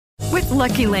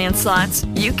Lucky Land Slots,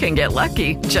 you can get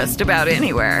lucky just about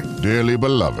anywhere. Dearly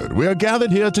beloved, we are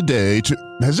gathered here today to...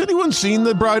 Has anyone seen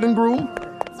the bride and groom?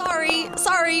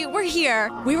 Sorry, we're here.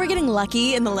 We were getting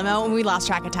lucky in the limo and we lost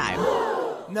track of time.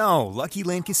 No, Lucky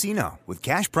Land Casino, with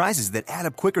cash prizes that add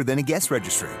up quicker than a guest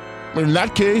registry. In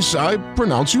that case, I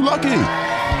pronounce you lucky.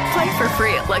 Play for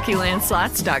free at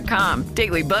LuckyLandSlots.com.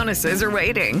 Daily bonuses are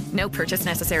waiting. No purchase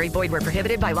necessary. Void where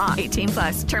prohibited by law.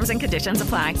 18+. Terms and conditions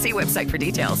apply. See website for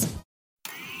details.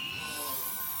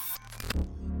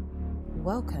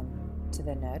 Welcome to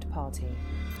the Nerd Party.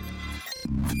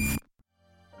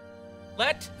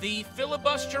 Let the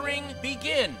filibustering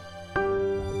begin.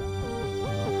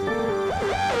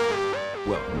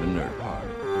 Welcome to Nerd Party.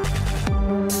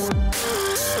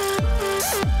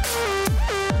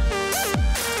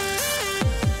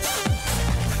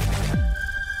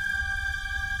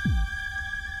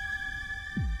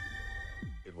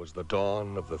 It was the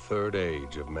dawn of the third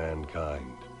age of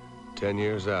mankind, 10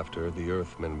 years after the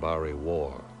Earth-Minbari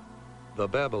War. The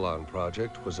Babylon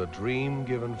Project was a dream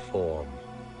given form.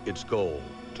 Its goal,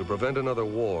 to prevent another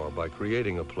war by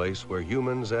creating a place where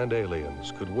humans and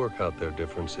aliens could work out their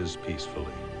differences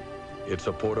peacefully. It's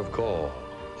a port of call,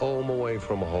 home away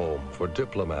from home for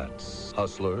diplomats,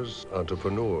 hustlers,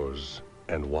 entrepreneurs,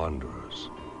 and wanderers.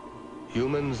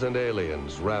 Humans and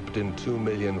aliens wrapped in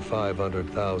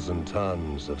 2,500,000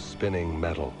 tons of spinning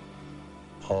metal,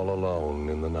 all alone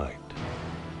in the night.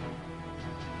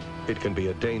 It can be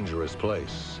a dangerous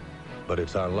place, but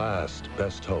it's our last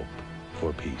best hope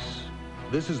for peace.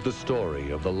 This is the story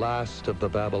of the last of the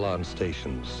Babylon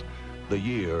stations. The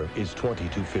year is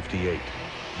 2258.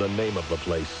 The name of the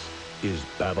place is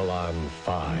Babylon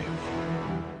 5.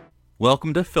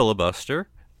 Welcome to Filibuster.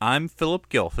 I'm Phillip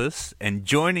Gilfus, and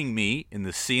joining me in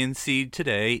the CNC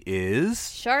today is...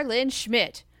 Charlynn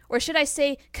Schmiedt. Or should I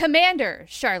say Commander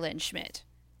Charlynn Schmiedt.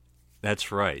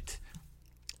 That's right.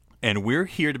 And we're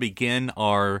here to begin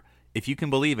our, if you can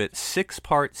believe it,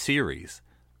 6-part series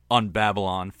on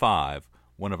Babylon 5,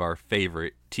 one of our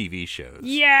favorite TV shows.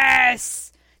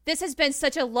 Yes! This has been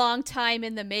such a long time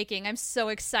in the making. I'm so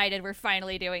excited we're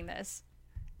finally doing this.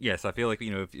 Yes, I feel like,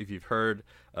 if you've heard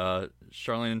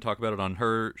Charlynn talk about it on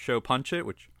her show Punch It,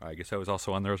 which I guess I was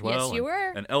also on there as well. Yes, you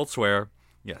were. And elsewhere.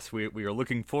 Yes, we are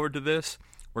looking forward to this.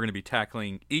 We're going to be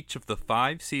tackling each of the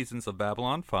 5 seasons of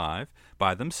Babylon 5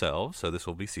 by themselves. So this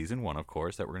will be season 1, of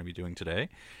course, that we're going to be doing today.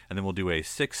 And then we'll do a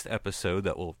 6th episode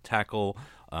that will tackle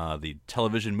the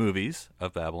television movies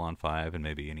of Babylon 5 and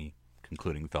maybe any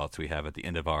concluding thoughts we have at the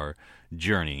end of our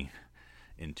journey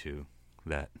into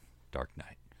that dark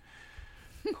night.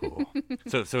 Cool.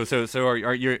 So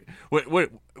are you?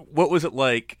 What was it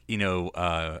like?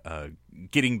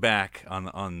 Getting back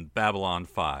on Babylon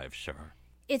 5, Char?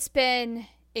 It's been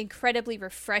incredibly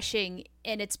refreshing,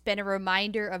 and it's been a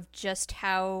reminder of just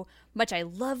how much I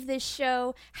love this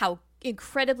show, how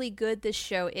incredibly good this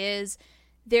show is.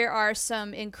 There are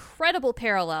some incredible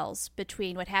parallels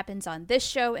between what happens on this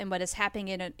show and what is happening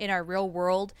in our real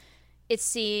world. It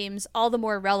seems all the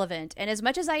more relevant. And as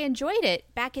much as I enjoyed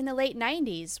it back in the late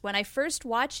 90s, when I first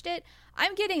watched it,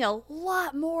 I'm getting a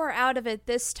lot more out of it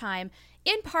this time.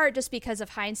 In part just because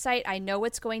of hindsight, I know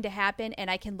what's going to happen and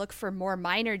I can look for more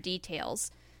minor details.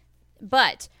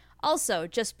 But also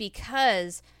just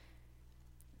because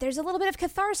there's a little bit of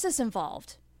catharsis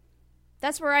involved.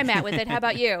 That's where I'm at with it. How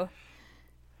about you?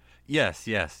 Yes.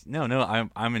 No,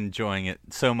 I'm enjoying it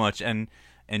so much. And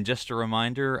just a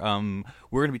reminder,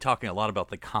 we're going to be talking a lot about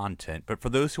the content, but for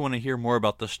those who want to hear more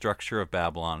about the structure of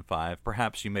Babylon 5,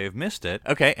 perhaps you may have missed it.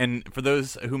 Okay, and for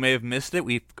those who may have missed it,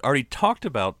 we've already talked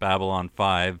about Babylon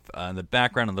 5 and the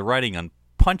background and the writing on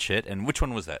Punch It, and which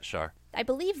one was that, Char? I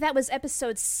believe that was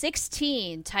episode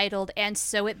 16, titled And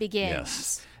So It Begins.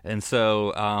 Yes. And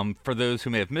so for those who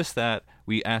may have missed that,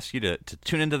 we ask you to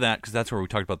tune into that because that's where we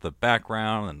talked about the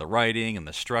background and the writing and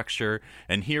the structure.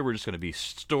 And here we're just going to be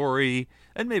story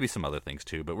and maybe some other things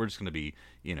too, but we're just going to be,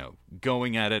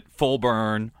 going at it full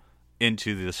burn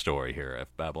into the story here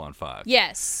of Babylon 5.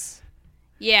 Yes.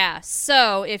 Yeah,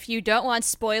 so if you don't want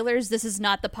spoilers, this is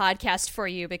not the podcast for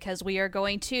you because we are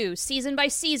going to, season by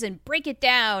season, break it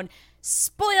down,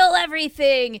 spoil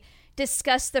everything,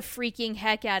 discuss the freaking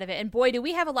heck out of it. And boy, do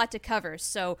we have a lot to cover.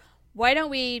 So why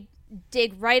don't we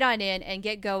dig right on in and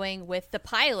get going with the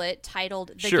pilot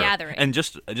titled The Gathering. And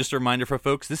just a reminder for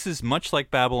folks, this is much like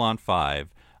Babylon 5.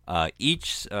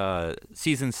 Each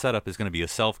season setup is going to be a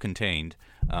self-contained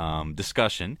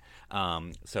discussion.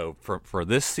 So for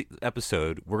this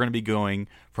episode, we're going to be going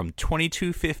from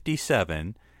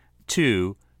 2257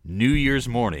 to New Year's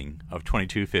morning of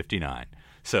 2259.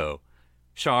 So,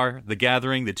 Char, The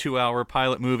Gathering, the 2-hour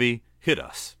pilot movie, hit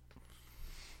us.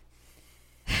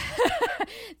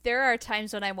 there are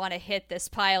times when I want to hit this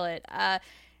pilot.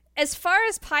 As far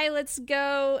as pilots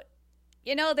go,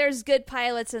 there's good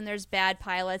pilots and there's bad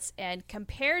pilots, and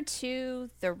compared to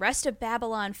the rest of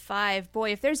Babylon 5,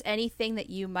 boy, if there's anything that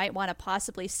you might want to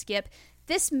possibly skip,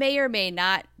 this may or may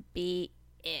not be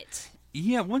it.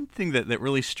 Yeah, one thing that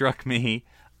really struck me,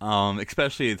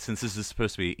 especially since this is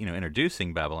supposed to be,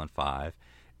 introducing Babylon 5,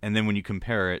 and then when you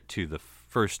compare it to the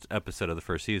first episode of the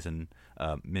first season,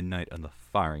 Midnight on the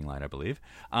Firing Line, I believe,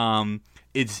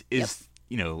 it's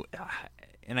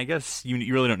and I guess you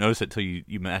really don't notice it till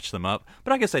you match them up.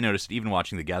 But I guess I noticed even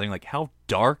watching The Gathering, like how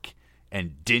dark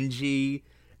and dingy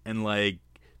and like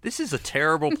this is a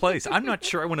terrible place. I'm not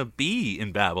sure I want to be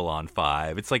in Babylon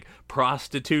 5. It's like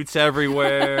prostitutes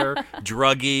everywhere,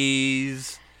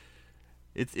 druggies.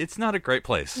 It's not a great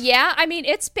place. Yeah, I mean,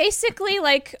 it's basically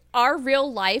like our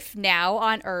real life now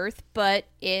on Earth, but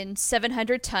in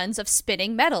 700 tons of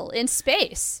spinning metal in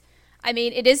space. I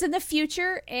mean, it is in the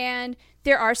future, and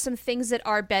there are some things that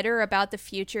are better about the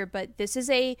future, but this is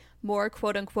a more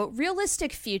quote-unquote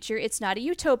realistic future. It's not a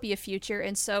utopia future,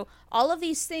 and so all of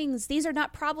these things, these are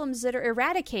not problems that are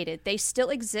eradicated. They still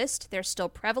exist. They're still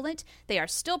prevalent. They are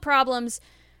still problems.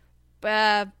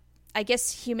 I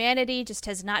guess humanity just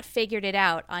has not figured it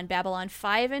out on Babylon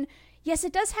 5, and yes,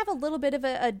 it does have a little bit of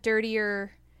a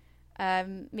dirtier,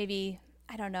 maybe,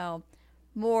 I don't know,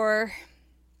 more...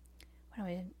 what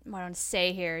do I want to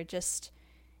say here? Just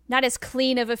not as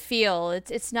clean of a feel.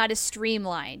 It's not as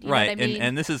streamlined. You know what I mean?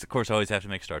 And this is, of course, I always have to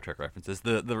make Star Trek references.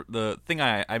 The thing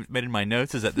I made in my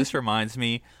notes is that this reminds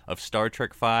me of Star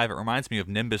Trek 5. It reminds me of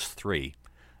Nimbus 3,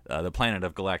 the planet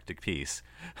of galactic peace.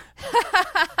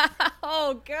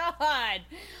 Oh, God.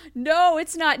 No,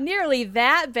 it's not nearly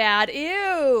that bad.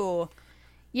 Ew.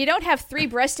 You don't have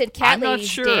three-breasted cat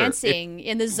ladies dancing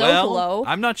in the Zocalo. Well,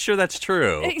 I'm not sure that's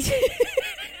true.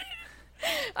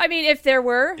 I mean, if there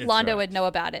were, Londo would know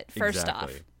about it, first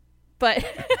off. But,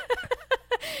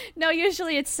 no,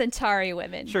 usually it's Centauri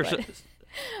women. Sure.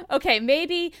 Okay,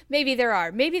 maybe there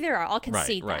are. Maybe there are. I'll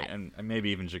concede that. Right, and maybe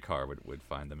even Jakar would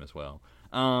find them as well.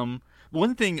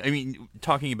 One thing, I mean,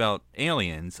 talking about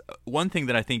aliens, one thing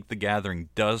that I think The Gathering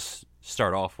does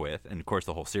start off with, and of course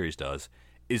the whole series does,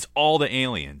 is all the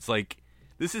aliens. Like,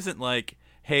 this isn't like,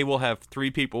 hey, we'll have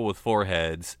 3 people with 4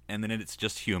 heads, and then it's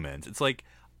just humans. It's like,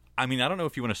 I mean, I don't know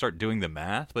if you want to start doing the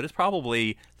math, but it's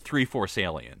probably 3/4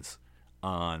 aliens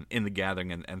in The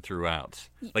Gathering and throughout.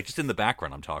 Like, just in the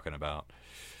background I'm talking about.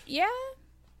 Yeah?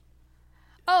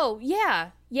 Oh,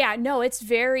 yeah. Yeah, no, it's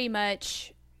very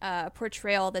much a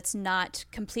portrayal that's not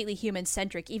completely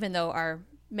human-centric, even though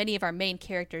many of our main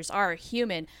characters are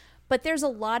human. But there's a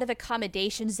lot of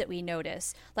accommodations that we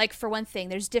notice. Like, for one thing,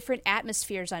 there's different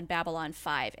atmospheres on Babylon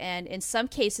 5, and in some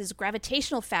cases,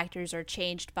 gravitational factors are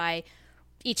changed by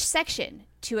each section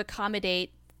to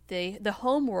accommodate the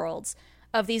home worlds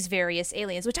of these various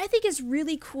aliens, which I think is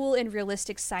really cool in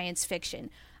realistic science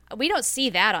fiction. We don't see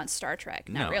that on Star Trek.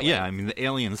 Not really. Yeah, I mean, the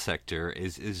alien sector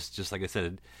is just, like I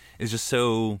said, is just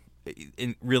so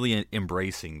really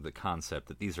embracing the concept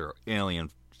that these are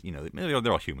alien.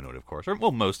 They're all humanoid, of course.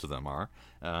 Well, most of them are.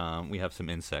 We have some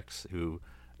insects who...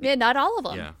 Yeah, not all of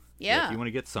them. Yeah. If you want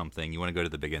to get something, you want to go to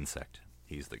the big insect.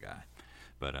 He's the guy.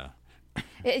 But...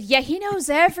 Yeah, he knows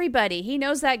everybody. He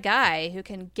knows that guy who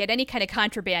can get any kind of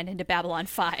contraband into Babylon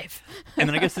 5. And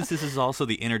then I guess this is also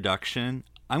the introduction.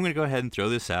 I'm going to go ahead and throw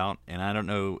this out, and I don't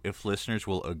know if listeners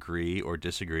will agree or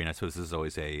disagree, and I suppose this is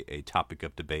always a topic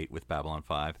of debate with Babylon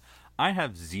 5. I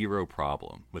have zero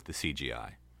problem with the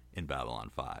CGI in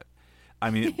Babylon 5. I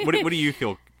mean, what do you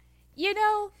feel?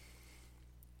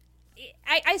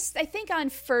 I think on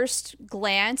first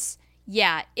glance,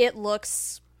 yeah, it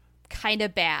looks kind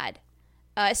of bad.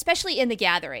 Especially in The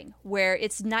Gathering, where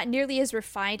it's not nearly as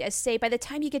refined as, say, by the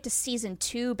time you get to Season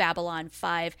 2 Babylon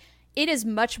 5, it is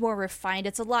much more refined.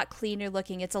 It's a lot cleaner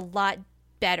looking. It's a lot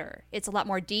better. It's a lot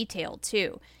more detailed,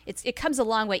 too. It comes a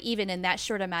long way even in that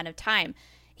short amount of time.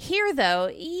 Here, though,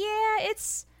 yeah,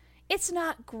 it's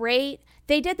not great.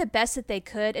 They did the best that they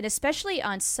could, and especially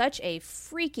on such a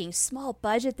freaking small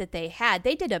budget that they had,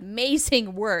 they did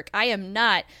amazing work. I am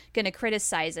not going to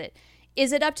criticize it.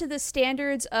 Is it up to the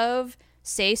standards of,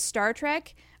 say, Star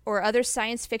Trek or other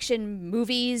science fiction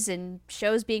movies and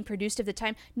shows being produced at the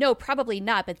time? No, probably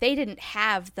not, but they didn't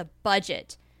have the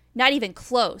budget, not even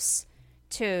close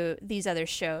to these other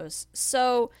shows.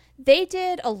 So they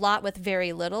did a lot with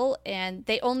very little, and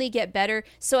they only get better.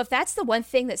 So if that's the one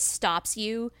thing that stops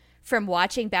you from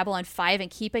watching Babylon 5 and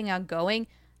keeping on going,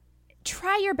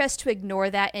 try your best to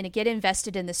ignore that and get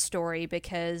invested in the story,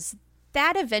 because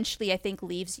that eventually, I think,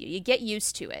 leaves you. You get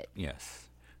used to it. Yes.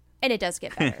 And it does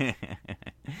get better.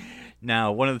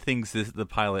 Now, one of the things the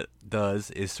pilot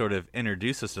does is sort of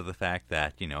introduce us to the fact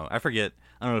that, I don't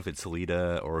know if it's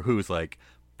Lita or who's like,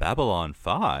 Babylon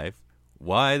 5?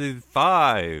 Why the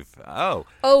 5?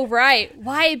 Oh, right.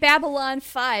 Why Babylon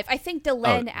 5? I think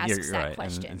Delenn asks that right.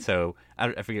 question. And so,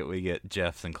 I forget, we get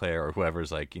Jeff Sinclair or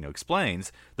whoever's like,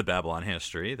 explains the Babylon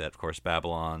history, that, of course,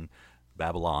 Babylons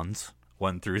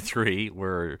 1 through 3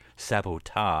 were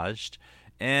sabotaged,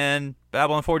 and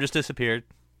Babylon 4 just disappeared.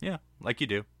 Yeah, like you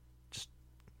do.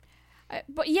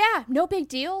 But yeah, no big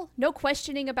deal. No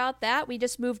questioning about that. We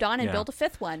just moved on and built a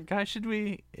 5th one. Guys, should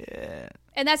we? Yeah.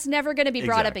 And that's never going to be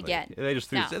brought up again. They just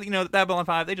threw, Babylon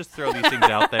 5, they just throw these things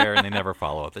out there and they never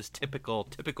follow up. It's typical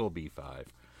B5.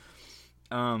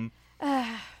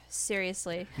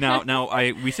 Seriously. Now,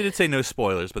 we did say no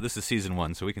spoilers, but this is season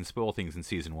 1, so we can spoil things in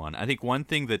season 1. I think one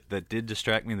thing that did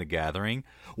distract me in The Gathering,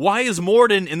 why is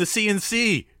Morden in the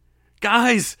CNC?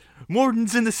 Guys,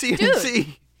 Morden's in the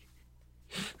CNC.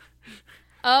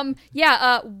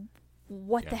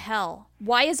 What the hell?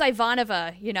 Why is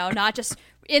Ivanova, not just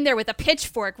in there with a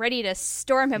pitchfork ready to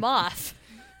storm him off?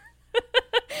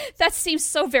 That seems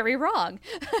so very wrong.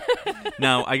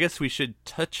 Now, I guess we should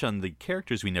touch on the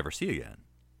characters we never see again.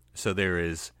 So there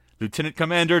is Lieutenant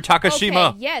Commander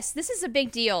Takashima. Okay, yes, this is a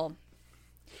big deal.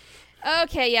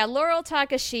 Okay, yeah, Laurel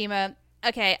Takashima.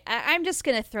 Okay, I'm just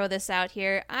going to throw this out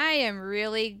here. I am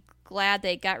really glad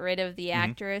they got rid of the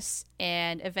actress,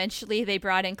 and eventually they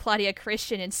brought in Claudia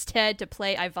Christian instead to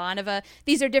play Ivanova.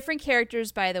 These are different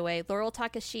characters, by the way. Laurel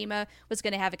Takashima was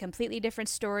going to have a completely different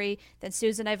story than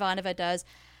Susan Ivanova does.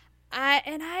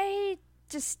 I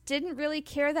just didn't really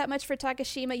care that much for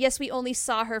Takashima. Yes, we only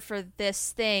saw her for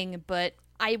this thing, but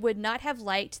I would not have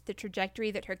liked the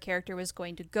trajectory that her character was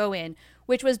going to go in,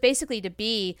 which was basically to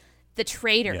be the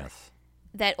traitor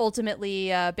that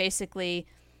ultimately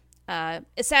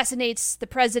assassinates the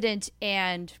president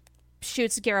and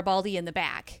shoots Garibaldi in the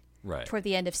back toward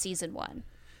the end of season 1.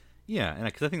 Yeah, and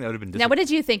because I think that would have been... Now, what did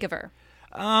you think of her?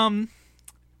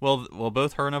 Well,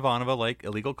 both her and Ivanova like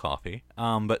illegal coffee.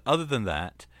 But other than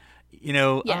that,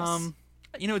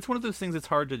 it's one of those things that's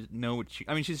hard to know what she...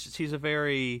 I mean, she's a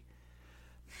very...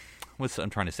 I'm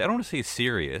trying to say? I don't want to say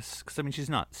serious, because, she's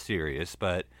not serious,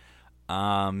 but...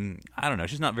 I don't know.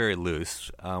 She's not very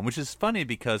loose, which is funny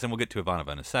because, and we'll get to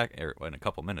Ivanova in a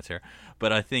couple minutes here,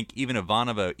 but I think even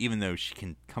Ivanova, even though she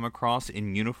can come across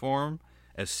in uniform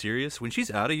as serious, when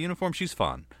she's out of uniform, she's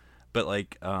fun. But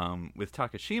with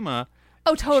Takashima,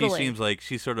 totally. She seems like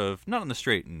she's sort of not on the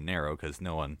straight and narrow because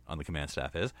no one on the command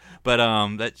staff is, but I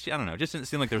don't know. It just didn't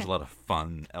seem like there's a lot of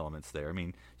fun elements there.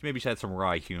 Maybe she had some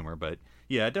wry humor, but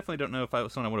yeah, I definitely don't know if I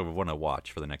was someone I would want to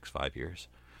watch for the next 5 years.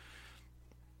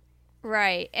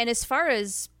 Right. And as far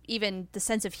as even the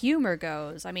sense of humor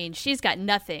goes, she's got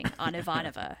nothing on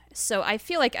Ivanova. So I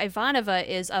feel like Ivanova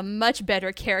is a much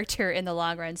better character in the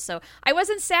long run. So I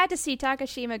wasn't sad to see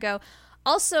Takashima go.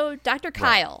 Also, Dr.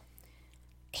 Kyle.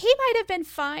 He might have been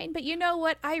fine, but you know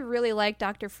what? I really like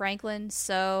Dr. Franklin,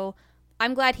 so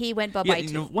I'm glad he went bye-bye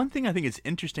too. One thing I think is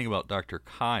interesting about Dr.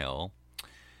 Kyle,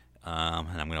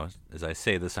 and as I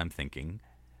say this, I'm thinking...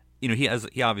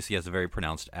 he obviously has a very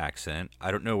pronounced accent. I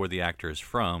don't know where the actor is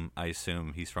from. I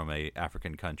assume he's from a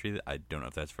African country. I don't know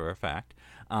if that's for a fact.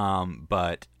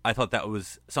 But I thought that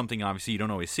was something obviously you don't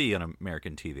always see on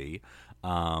American TV.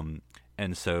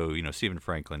 And so, Stephen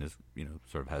Franklin is,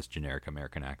 sort of has generic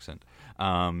American accent.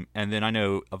 And then I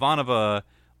know Ivanova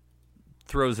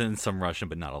throws in some Russian,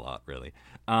 but not a lot really.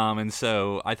 And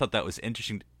so I thought that was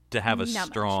interesting to have a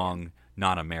strong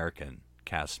non-American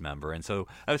cast member, and so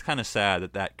I was kind of sad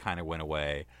that kind of went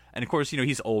away. And of course,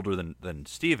 he's older than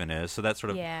Steven is, so that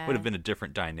sort of would have been a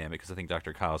different dynamic, because I think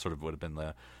Dr. Kyle sort of would have been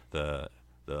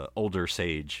the older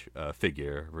sage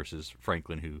figure versus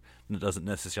Franklin, who doesn't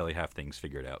necessarily have things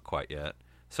figured out quite yet.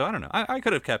 So I don't know. I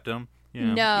could have kept him.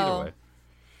 Either way.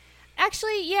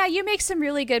 Actually, yeah, you make some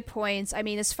really good points.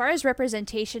 As far as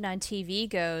representation on TV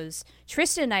goes,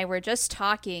 Tristan and I were just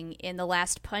talking in the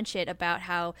last Punch It about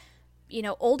how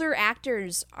older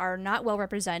actors are not well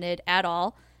represented at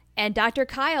all. And Dr.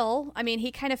 Kyle,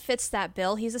 he kind of fits that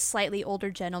bill. He's a slightly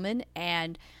older gentleman,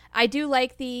 and I do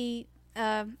like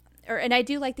I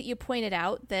do like that you pointed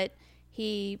out that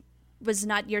he was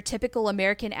not your typical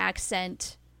American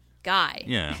accent guy.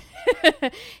 Yeah.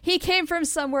 He came from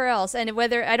somewhere else, and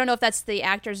I don't know if that's the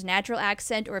actor's natural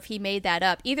accent or if he made that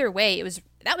up. Either way,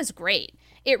 that was great.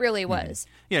 It really was.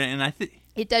 Yeah, and I think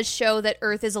it does show that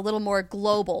Earth is a little more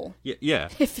global. Yeah.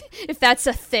 If that's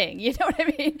a thing, you know what I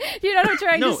mean? You know what I'm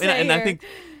trying to say? And I think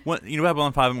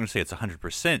Babylon 5, I'm going to say it's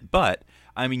 100%, but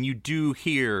you do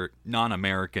hear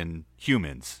non-American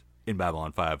humans in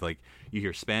Babylon 5. you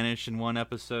hear Spanish in one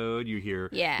episode.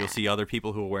 You'll see other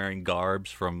people who are wearing garbs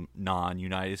from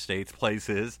non-United States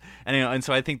places, and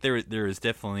so I think there is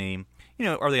definitely,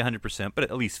 are they 100%, but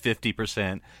at least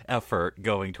 50% effort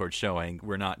going towards showing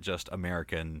we're not just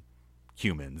American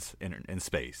humans in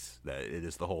space. That it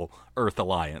is the whole Earth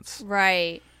Alliance.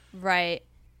 Right.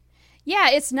 Yeah,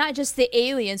 it's not just the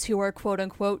aliens who are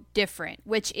quote-unquote different,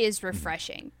 which is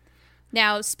refreshing.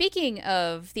 Now, speaking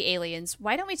of the aliens,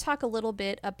 why don't we talk a little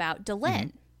bit about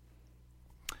Delenn?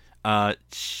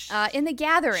 In The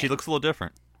Gathering. She looks a little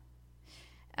different.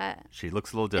 A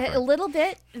little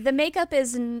bit. The makeup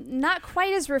is not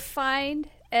quite as refined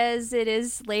as it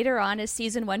is later on as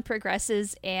season 1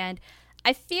 progresses, and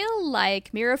I feel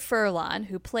like Mira Furlan,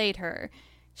 who played her,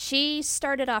 she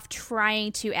started off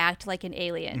trying to act like an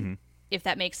alien, if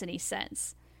that makes any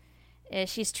sense.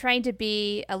 She's trying to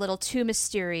be a little too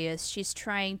mysterious. She's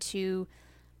trying to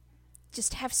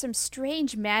just have some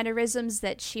strange mannerisms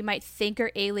that she might think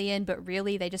are alien, but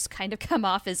really they just kind of come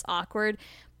off as awkward.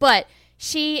 But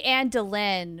she and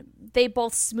Delenn, they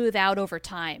both smooth out over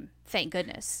time. Thank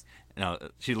goodness. No,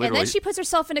 and then she puts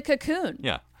herself in a cocoon.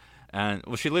 Yeah. And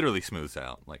she literally smooths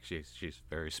out. Like she's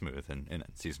very smooth in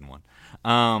season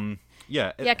 1.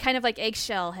 Yeah, kind of like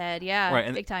eggshell head. Yeah,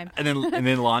 right, big time. and then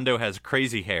Londo has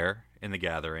crazy hair in The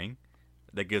Gathering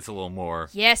that gets a little more.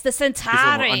 Yes, the Centauri. Gets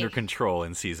a little more under control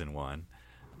in season 1.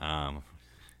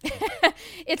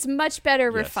 It's much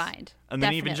better refined. And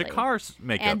then even Jakar's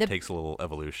makeup takes a little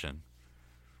evolution.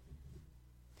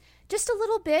 Just a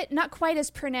little bit, not quite as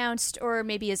pronounced or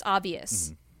maybe as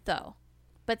obvious, though.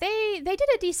 But they did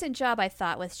a decent job, I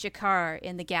thought, with Jakar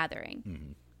in The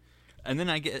Gathering. And then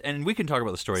and we can talk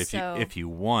about the story if you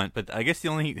want. But I guess the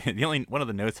only one of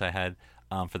the notes I had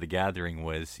for The Gathering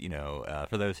was,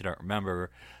 for those who don't remember,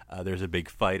 there's a big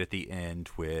fight at the end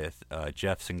with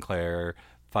Jeff Sinclair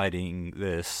fighting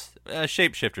this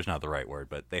shapeshifter's not the right word,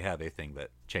 but they have a thing that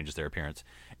changes their appearance.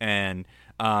 And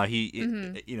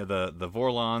the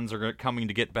Vorlons are coming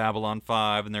to get Babylon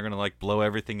 5, and they're going to blow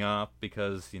everything up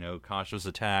because Kosh was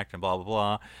attacked and blah blah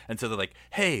blah. And so they're like,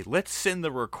 hey, let's send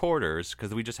the recorders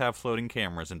because we just have floating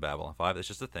cameras in Babylon 5. That's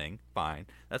just a thing. Fine.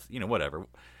 That's whatever.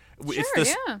 Sure,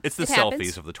 it's the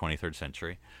selfies of the 23rd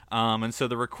century. And so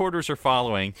the recorders are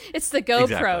following. It's the GoPros.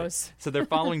 Exactly. So they're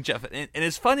following Jeff. And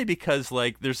it's funny because,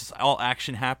 there's all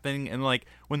action happening. And,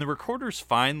 when the recorders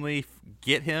finally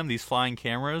get him, these flying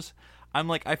cameras, I'm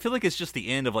like, I feel like it's just the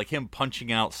end of, him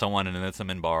punching out someone and then it's a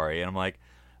Minbari. And I'm like,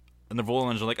 and the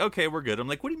Volans are like, okay, we're good. I'm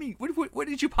like, what do you mean? What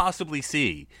did you possibly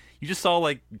see? You just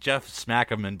saw, Jeff smack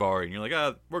a Minbari. And you're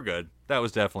like, we're good. That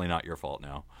was definitely not your fault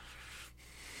now.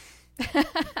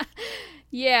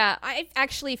 Yeah, I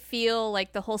actually feel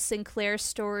like the whole Sinclair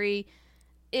story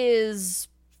is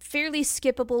fairly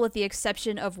skippable with the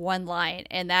exception of one line,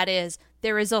 and that is,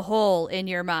 there is a hole in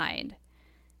your mind.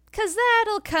 Because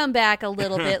that'll come back a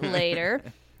little bit later.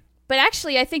 But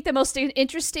actually, I think the most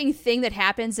interesting thing that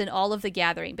happens in all of The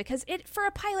Gathering, because for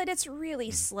a pilot, it's really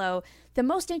slow. The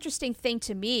most interesting thing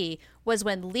to me was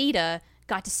when Lita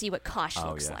got to see what Kosh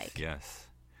looks like. Yes.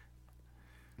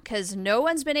 Because no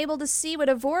one's been able to see what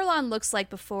a Vorlon looks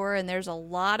like before, and there's a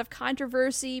lot of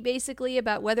controversy, basically,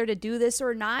 about whether to do this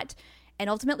or not. And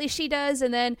ultimately she does,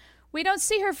 and then we don't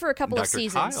see her for a couple of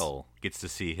seasons. Dr. Kyle gets to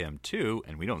see him, too,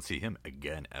 and we don't see him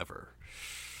again ever.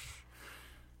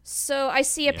 So I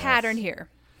see a pattern here.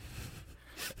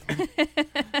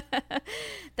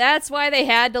 That's why they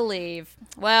had to leave.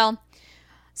 Well,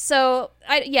 so,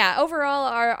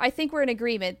 overall, I think we're in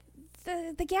agreement.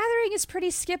 The Gathering is pretty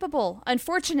skippable,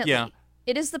 unfortunately. Yeah.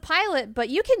 It is the pilot, but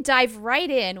you can dive right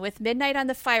in with Midnight on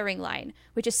the Firing Line,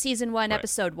 which is season 1,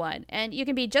 episode 1, and you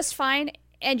can be just fine,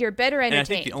 and you're better entertained.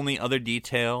 And I think the only other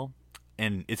detail,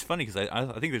 and it's funny because I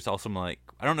think there's also I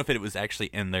don't know if it was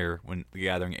actually in there when The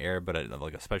Gathering aired, but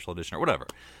a special edition or whatever.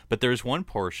 But there's one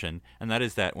portion, and that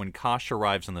is that when Kosh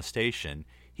arrives on the station,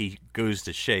 he goes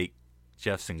to shake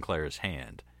Jeff Sinclair's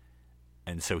hand,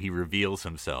 and so he reveals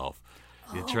himself.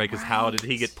 That's right, because how did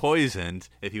he get poisoned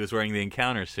if he was wearing the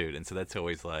encounter suit? And so that's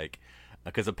always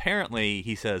because apparently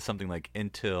he says something like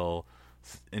until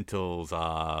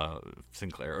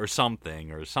Sinclair or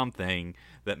something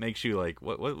that makes you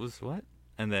what was what?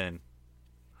 And then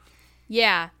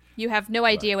yeah, you have no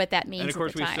idea what that means. And of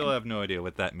course, we still have no idea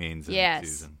what that means in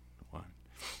season 1.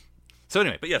 So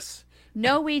anyway, but yes,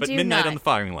 no, we do Midnight not. on the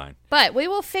Firing Line. But we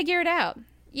will figure it out.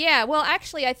 Yeah, well,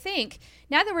 actually, I think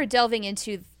now that we're delving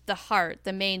into the heart,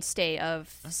 the mainstay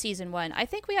of season 1, I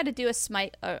think we ought to do a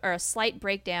slight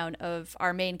breakdown of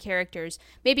our main characters,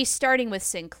 maybe starting with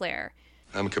Sinclair.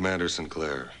 I'm Commander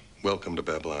Sinclair. Welcome to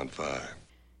Babylon 5.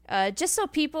 just so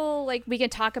people, like, we can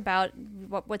talk about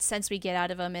what sense we get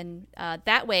out of them, and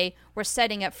that way we're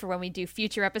setting up for when we do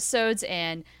future episodes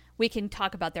and we can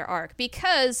talk about their arc,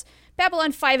 because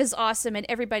Babylon 5 is awesome and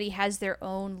everybody has their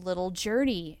own little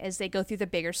journey as they go through the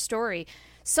bigger story.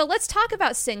 So let's talk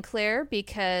about Sinclair,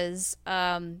 because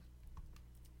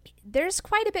there's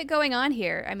quite a bit going on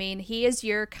here. I mean, he is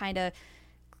your kind of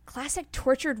classic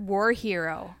tortured war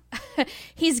hero.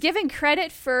 He's given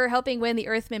credit for helping win the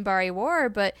Earth Minbari War,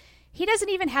 but he doesn't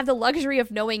even have the luxury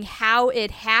of knowing how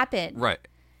it happened. Right.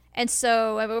 And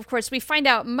so, of course, we find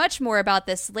out much more about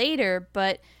this later,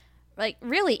 but, like,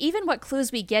 really, even what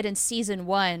clues we get in season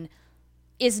 1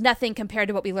 is nothing compared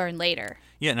to what we learn later.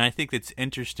 Yeah, and I think it's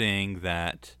interesting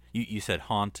that you said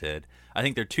haunted. I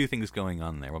think there are two things going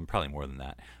on there. Well, probably more than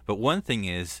that. But one thing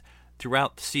is,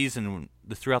 throughout the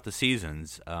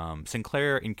seasons,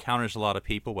 Sinclair encounters a lot of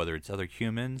people, whether it's other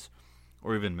humans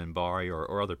or even Minbari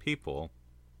or other people,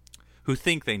 who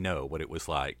think they know what it was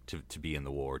like to be in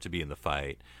the war, to be in the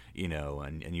fight,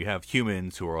 and you have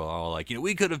humans who are all like,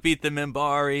 we could have beat the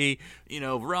Minbari,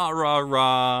 rah, rah,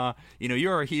 rah,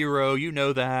 you're a hero,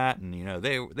 that, and,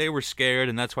 they were scared,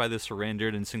 and that's why they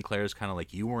surrendered, and Sinclair's kind of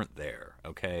like, you weren't there,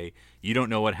 okay? You don't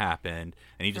know what happened,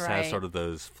 and he just has sort of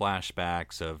those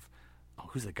flashbacks of,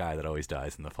 who's the guy that always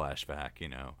dies in the flashback,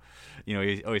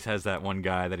 he always has that one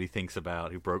guy that he thinks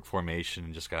about who broke formation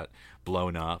and just got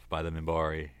blown up by the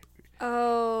Minbari.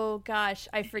 Oh, gosh,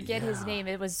 I forget his name.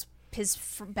 It was his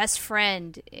best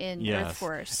friend in Earth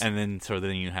Force. And then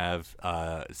you have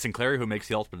Sinclair, who makes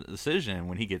the ultimate decision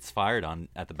when he gets fired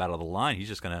at the Battle of the Line. He's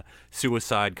just going to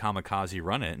suicide kamikaze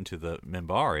run it into the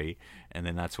Minbari, and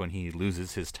then that's when he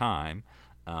loses his time.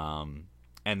 And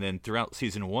then throughout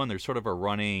season 1, there's sort of a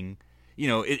running...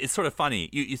 it's sort of funny.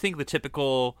 You think the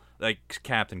typical, like,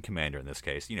 captain commander in this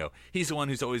case, he's the one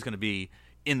who's always going to be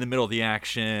in the middle of the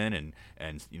action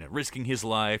and risking his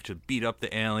life to beat up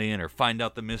the alien or find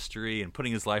out the mystery and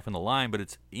putting his life on the line. But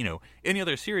it's, any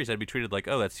other series I'd be treated like,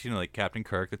 oh, that's, like Captain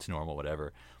Kirk, that's normal,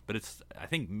 whatever. But it's, I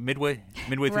think midway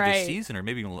through the season, or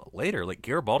maybe even later, like,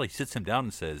 Garibaldi sits him down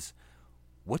and says,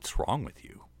 "What's wrong with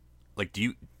you? Like, do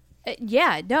you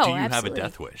have a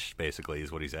death wish?" Basically,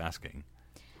 is what he's asking.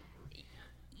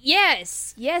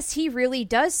 Yes, he really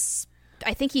does.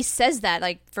 I think he says that,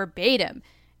 like, verbatim.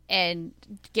 And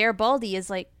Garibaldi is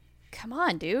like, come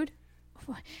on, dude.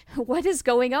 What is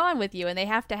going on with you? And they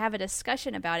have to have a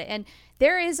discussion about it. And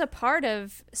there is a part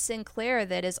of Sinclair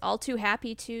that is all too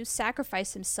happy to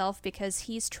sacrifice himself because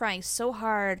he's trying so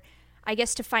hard, I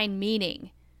guess, to find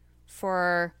meaning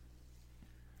for,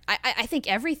 I think,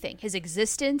 everything. His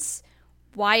existence.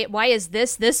 Why is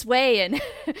this way? And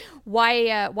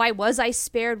why was I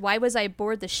spared? Why was I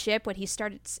aboard the ship when he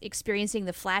started experiencing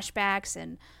the flashbacks?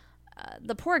 And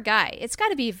the poor guy. It's got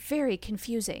to be very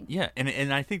confusing. Yeah,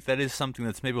 and I think that is something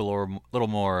that's maybe a little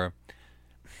more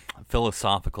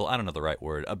philosophical, I don't know the right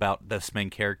word, about this main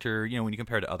character, when you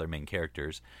compare to other main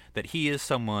characters, that he is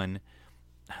someone,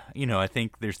 I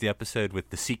think there's the episode with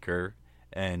the Seeker,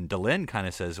 and Delenn kind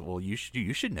of says, well, you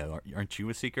should know, aren't you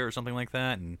a Seeker, or something like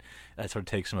that, and that sort of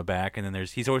takes him aback, and then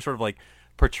he's always sort of like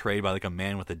portrayed by like a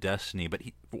man with a destiny, but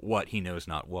he knows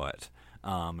not what.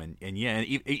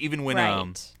 Even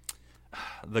when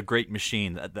the Great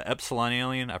Machine, the Epsilon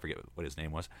alien, I forget what his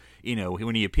name was,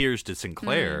 when he appears to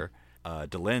Sinclair,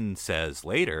 Delenn says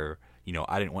later,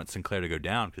 I didn't want Sinclair to go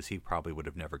down because he probably would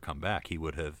have never come back. He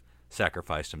would have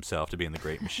sacrificed himself to be in the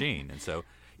Great Machine. And so,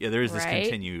 there is this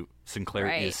continued, Sinclair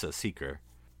is a Seeker.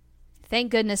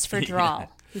 Thank goodness for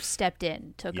Drawl, who stepped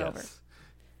in, took over.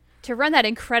 To run that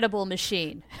incredible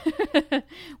machine,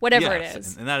 whatever it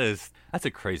is. And that's a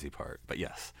crazy part. But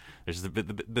yes, there's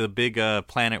the big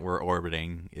planet we're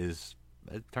orbiting it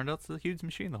turned out it's a huge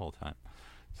machine the whole time.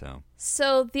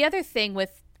 So the other thing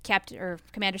with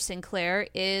Commander Sinclair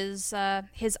is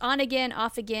his on-again,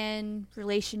 off-again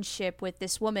relationship with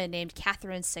this woman named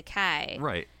Catherine Sakai.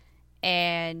 Right.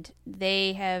 And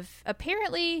they have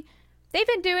they've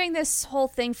been doing this whole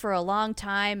thing for a long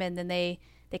time, and then they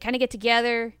kind of get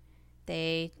together.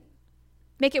 They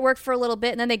make it work for a little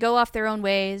bit, and then they go off their own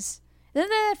ways. And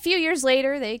then a few years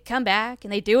later, they come back,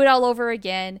 and they do it all over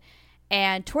again.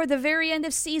 And toward the very end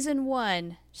of season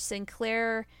 1,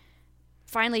 Sinclair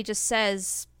finally just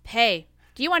says, hey,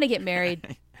 do you want to get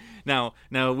married? Now,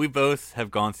 we both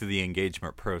have gone through the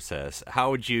engagement process. How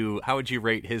would you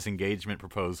rate his engagement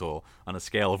proposal on a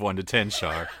scale of 1 to 10,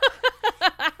 Char?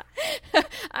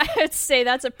 I would say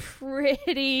that's a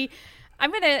pretty... I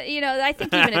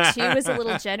think even a 2 is a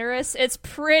little generous. It's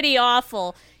pretty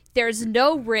awful. There's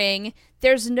no ring.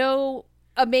 There's no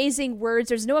amazing words.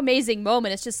 There's no amazing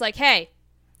moment. It's just like, hey,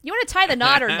 you want to tie the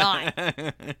knot or not?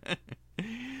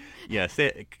 Yes,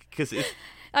 because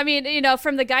I mean,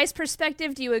 from the guy's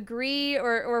perspective, do you agree,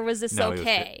 or was this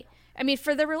okay? I mean,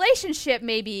 for the relationship,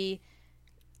 maybe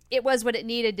it was what it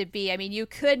needed to be. I mean, you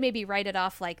could maybe write it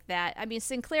off like that. I mean,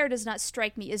 Sinclair does not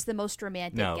strike me as the most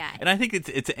romantic guy. And I think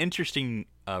it's an interesting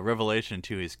revelation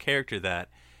to his character that,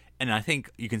 and I think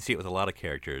you can see it with a lot of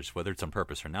characters, whether it's on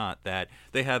purpose or not, that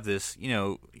they have this,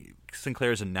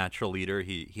 Sinclair's a natural leader.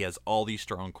 He has all these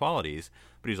strong qualities,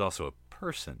 but he's also a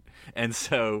person. And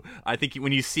so I think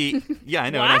when you see, yeah,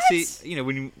 I know, and I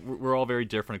see, we're all very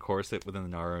different, of course,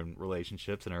 within our own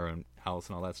relationships and our own house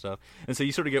and all that stuff. And so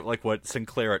you sort of get like what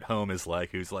Sinclair at home is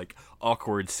like, who's like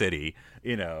awkward city,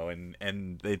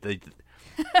 and they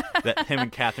that him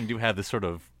and Catherine do have this sort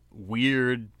of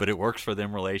weird, but it works for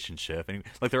them relationship, and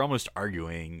like they're almost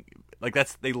arguing. Like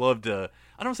they love to.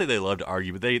 I don't say they love to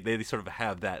argue, but they sort of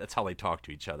have that. That's how they talk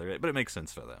to each other. But it makes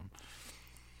sense for them.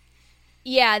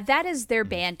 Yeah, that is their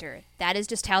banter. That is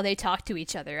just how they talk to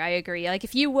each other. I agree. Like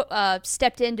if you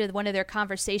stepped into one of their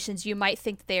conversations, you might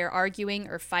think they're arguing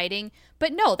or fighting,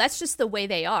 but no, that's just the way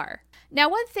they are. Now,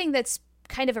 one thing that's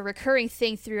kind of a recurring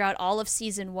thing throughout all of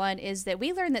season 1 is that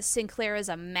we learn that Sinclair is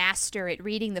a master at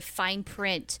reading the fine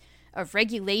print of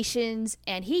regulations,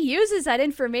 and he uses that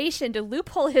information to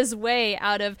loophole his way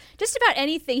out of just about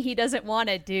anything he doesn't want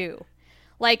to do.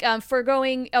 Like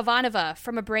forgoing Ivanova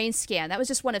from a brain scan. That was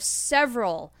just one of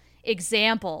several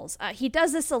examples. He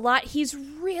does this a lot. He's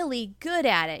really good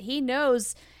at it. He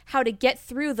knows how to get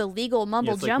through the legal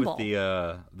mumble jumble. Like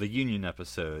with the Union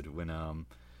episode when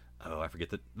I forget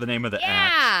the name of the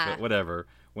act, but whatever.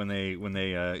 When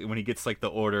he gets like the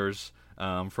orders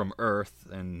from Earth,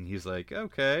 and he's like,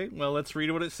 okay, well, let's read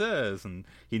what it says, and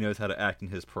he knows how to act in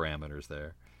his parameters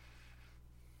there.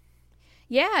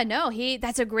 Yeah, no,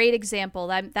 that's a great example.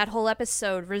 That whole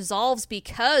episode resolves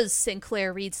because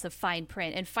Sinclair reads the fine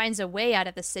print and finds a way out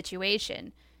of the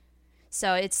situation.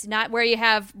 So it's not where you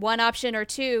have one option or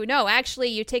two. No, actually,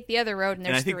 you take the other road, and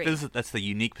there's three. And I think that's the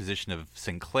unique position of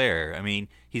Sinclair. I mean,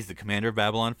 he's the commander of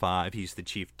Babylon 5. He's the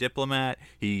chief diplomat.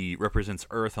 He represents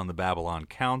Earth on the Babylon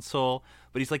Council.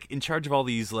 But he's like in charge of all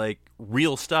these like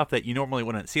real stuff that you normally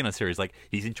wouldn't see on a series. Like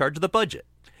he's in charge of the budget.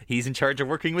 He's in charge of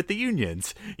working with the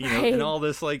unions, and all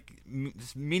this like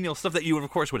menial stuff that you, of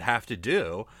course, would have to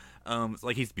do.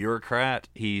 Like he's bureaucrat,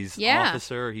 he's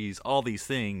officer, he's all these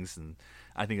things, and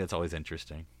I think that's always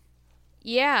interesting.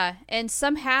 Yeah, and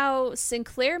somehow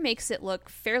Sinclair makes it look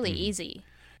fairly easy.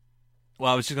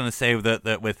 Well, I was just going to say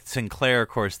that with Sinclair, of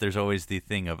course, there's always the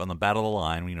thing of on the Battle of the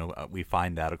Line. We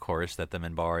find out, of course, that the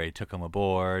Minbari took him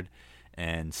aboard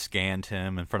and scanned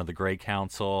him in front of the Grey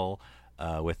Council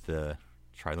with the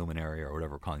Triluminary or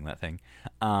whatever we're calling that thing.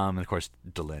 And of course,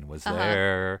 Delenn was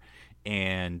there,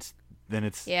 and then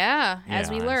it's as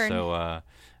we learn. So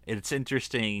it's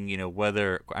interesting,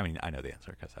 whether I know the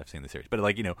answer because I've seen the series, but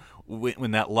like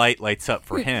when that light lights up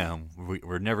for him,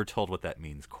 we're never told what that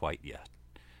means quite yet.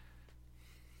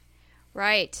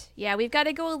 Right. Yeah, we've got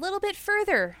to go a little bit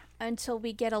further until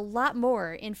we get a lot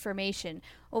more information.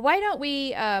 Well, why don't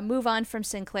we move on from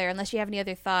Sinclair, unless you have any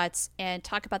other thoughts, and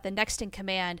talk about the next in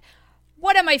command.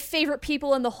 One of my favorite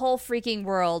people in the whole freaking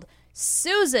world,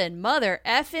 Susan Mother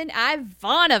Effin'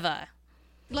 Ivanova.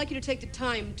 I'd like you to take the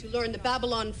time to learn the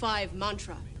Babylon 5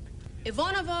 mantra.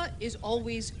 Ivanova is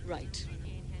always right.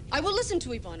 I will listen to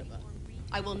Ivanova.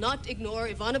 I will not ignore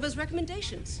Ivanova's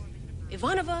recommendations.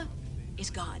 Ivanova is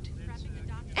God.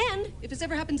 And if this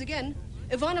ever happens again,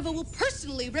 Ivanova will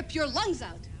personally rip your lungs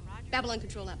out. Babylon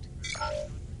control out.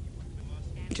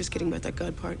 Just kidding about that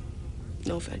God part.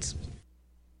 No offense.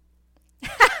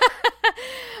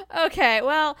 Okay,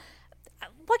 well,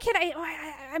 what can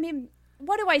I mean,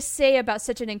 what do I say about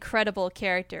such an incredible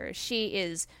character?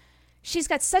 She's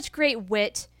got such great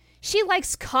wit. She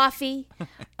likes coffee.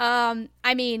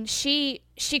 I mean, she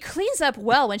cleans up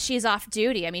well when she's off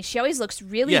duty. I mean, she always looks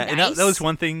really nice. Yeah, and that was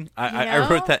one thing. I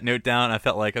wrote that note down. I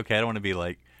felt like, okay, I don't want to be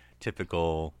like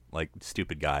typical like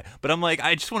stupid guy, but I'm like,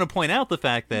 I just want to point out the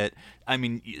fact that I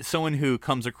mean, someone who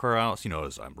comes across,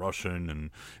 as I'm Russian and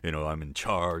I'm in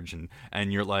charge,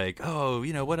 and you're like, oh,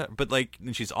 what, but like,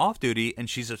 and she's off duty and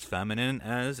she's as feminine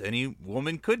as any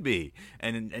woman could be,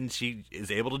 and she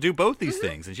is able to do both these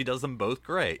things, and she does them both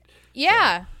great.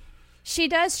 Yeah. So. She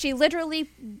does. She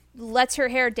literally lets her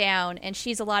hair down, and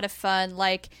she's a lot of fun.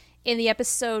 Like in the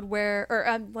episode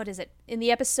in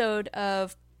the episode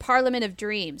of Parliament of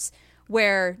Dreams,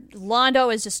 where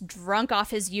Londo is just drunk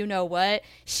off his you-know-what.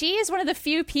 She is one of the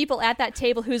few people at that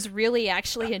table who's really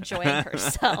actually enjoying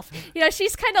herself.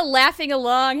 She's kind of laughing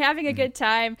along, having a good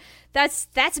time.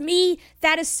 That's me.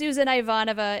 That is Susan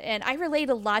Ivanova, and I relate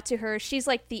a lot to her. She's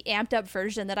like the amped up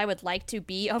version that I would like to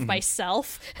be of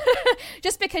myself.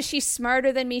 Just because she's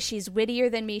smarter than me, she's wittier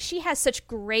than me. She has such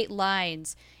great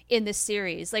lines in this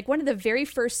series. Like, one of the very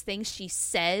first things she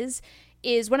says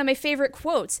is one of my favorite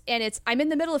quotes, and it's, "I'm in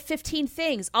the middle of 15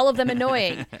 things, all of them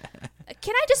annoying."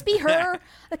 Can I just be her?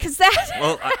 Because that,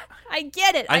 well, I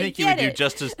get it. I think you would do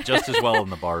just as well in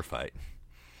the bar fight.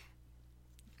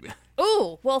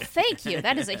 Ooh, well, thank you.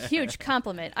 That is a huge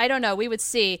compliment. I don't know. We would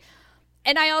see.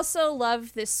 And I also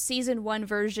love this season 1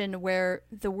 version where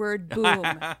the word boom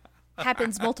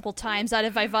happens multiple times out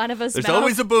of Ivanova's mouth. There's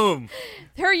always a boom.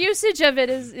 Her usage of it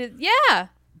is yeah.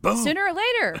 Boom. Sooner or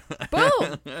later.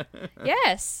 Boom.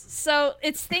 Yes. So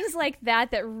it's things like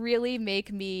that that really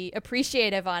make me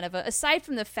appreciate Ivanova, aside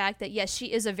from the fact that, yes,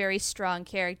 she is a very strong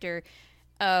character.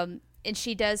 And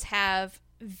she does have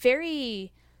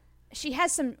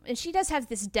she does have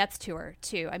this depth to her,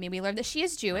 too. I mean, we learn that she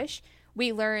is Jewish.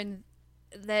 We learn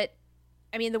that,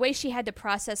 the way she had to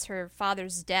process her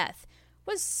father's death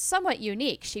was somewhat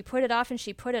unique. She put it off,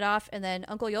 and then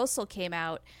Uncle Yosel came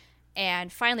out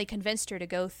and finally convinced her to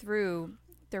go through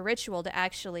the ritual to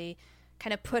actually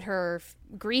kind of put her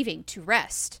grieving to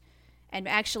rest and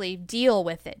actually deal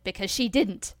with it, because she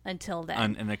didn't until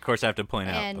then. And of course, I have to point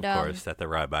out, of course, that the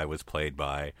rabbi was played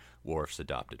by Worf's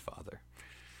adopted father.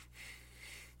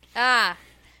 Yeah.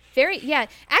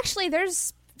 Actually,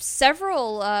 there's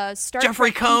several Star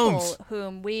Jeffrey Trek Combs, people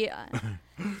whom we...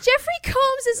 Jeffrey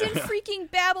Combs is in freaking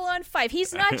Babylon 5.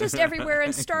 He's not just everywhere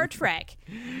in Star Trek.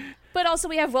 But also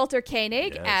we have Walter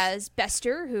Koenig as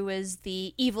Bester, who is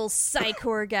the evil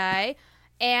Psychor guy.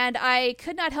 And I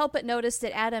could not help but notice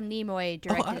that Adam Nimoy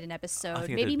directed an episode,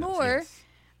 maybe more,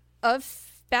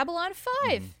 of Babylon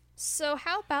 5. So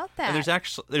how about that? And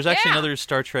there's actually another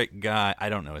Star Trek guy. I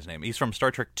don't know his name. He's from Star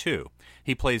Trek 2.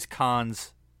 He plays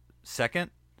Khan's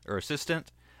second or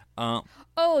assistant.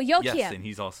 Yoakim. Yes, and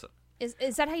he's also...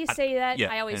 Is that how you say that?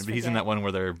 Yeah, I always forget. He's in that one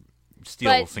where they're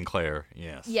steal Sinclair.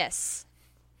 Yes.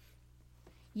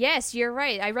 Yes, you're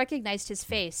right. I recognized his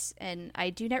face, and I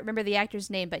do not remember the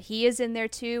actor's name, but he is in there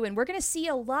too, and we're going to see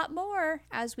a lot more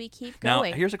as we keep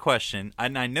going. Now, here's a question,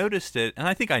 and I noticed it, and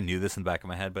I think I knew this in the back of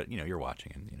my head, but you're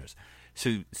watching, and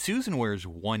so Susan wears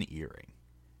one earring.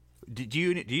 Do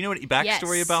you know any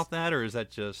backstory about that, or is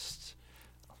that just?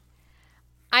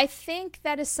 I think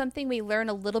that is something we learn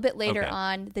a little bit later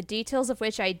on, the details of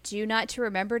which I do not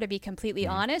remember, to be completely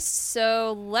honest.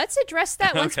 So let's address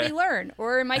that once we learn,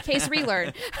 or in my case,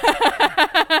 relearn.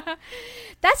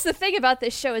 That's the thing about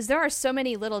this show, is there are so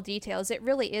many little details. It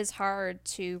really is hard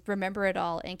to remember it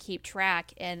all and keep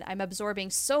track. And I'm absorbing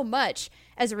so much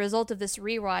as a result of this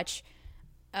rewatch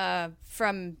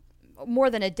from more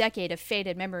than a decade of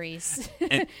faded memories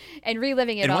and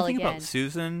reliving it all again. And one thing about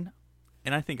Susan...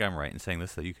 And I think I'm right in saying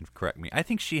this, so you can correct me. I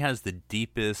think she has the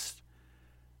deepest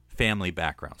family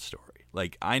background story.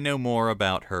 Like, I know more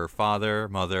about her father,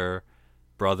 mother,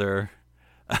 brother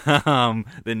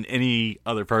than any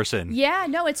other person. Yeah,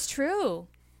 no, it's true.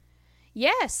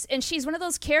 Yes, and she's one of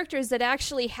those characters that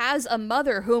actually has a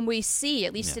mother whom we see,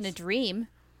 at least in a dream.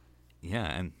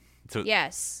 Yeah, and so...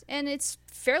 Yes, and it's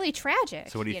fairly tragic.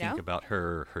 So what do you think about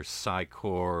her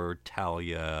Psychor,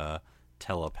 Talia,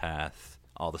 telepath...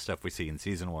 all the stuff we see in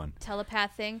season 1.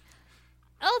 Telepath thing.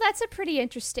 Oh, that's a pretty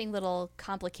interesting little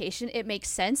complication. It makes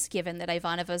sense, given that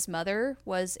Ivanova's mother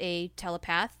was a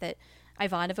telepath, that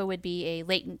Ivanova would be a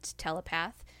latent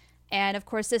telepath. And, of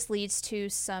course, this leads to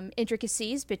some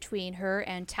intricacies between her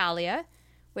and Talia,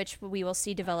 which we will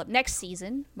see develop next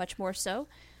season, much more so.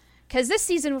 Because this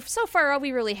season, so far, all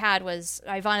we really had was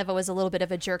Ivanova was a little bit of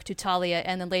a jerk to Talia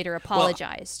and then later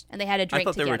apologized. And they had a drink together.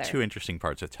 I thought there were two interesting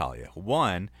parts of Talia.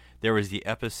 One, there was the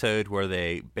episode where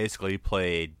they basically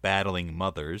played battling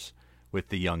mothers with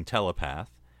the young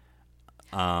telepath.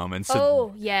 And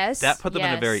so that put them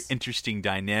in a very interesting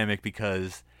dynamic,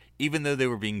 because even though they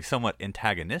were being somewhat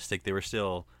antagonistic, they were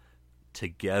still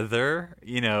together,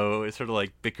 sort of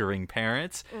like bickering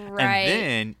parents. Right. And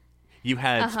then... you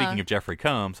had, speaking of Jeffrey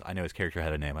Combs, I know his character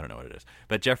had a name, I don't know what it is,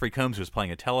 but Jeffrey Combs was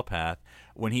playing a telepath.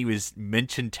 When he was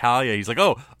mentioned Talia, he's like,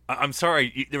 "Oh, I'm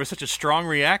sorry, there was such a strong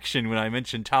reaction when I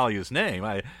mentioned Talia's name.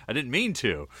 I didn't mean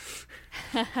to."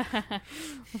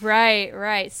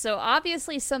 Right. So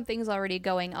obviously something's already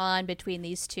going on between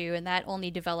these two, and that only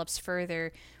develops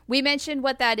further. We mentioned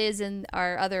what that is in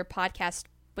our other podcast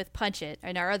with Punch It,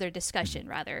 in our other discussion,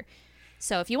 rather.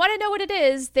 So if you want to know what it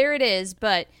is, there it is,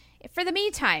 but... For the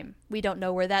meantime, we don't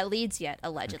know where that leads yet,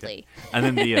 allegedly. Okay. And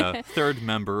then the third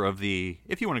member of the,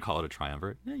 if you want to call it a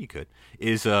triumvirate, yeah, you could,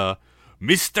 is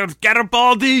Mr.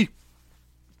 Garibaldi.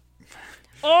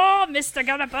 Oh, Mr.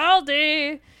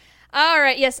 Garibaldi. All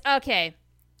right, yes, okay.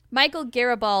 Michael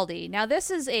Garibaldi. Now,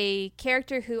 this is a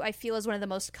character who I feel is one of the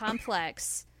most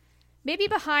complex, maybe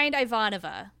behind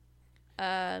Ivanova,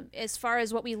 as far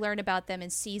as what we learn about them in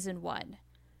Season 1.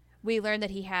 We learn that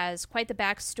he has quite the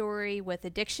backstory with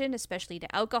addiction, especially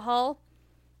to alcohol.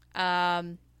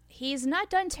 He's not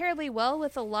done terribly well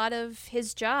with a lot of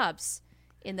his jobs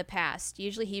in the past.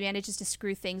 Usually he manages to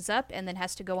screw things up and then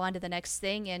has to go on to the next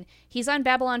thing. And he's on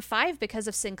Babylon 5 because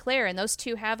of Sinclair, and those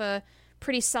two have a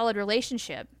pretty solid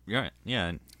relationship. Right,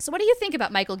 yeah. So what do you think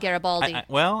about Michael Garibaldi?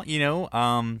 Well,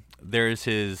 there's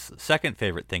his second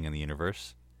favorite thing in the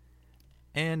universe.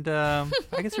 And I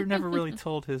guess we've never really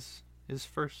told his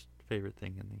first favorite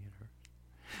thing in the universe.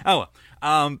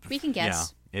 We can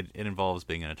guess. Yeah, it involves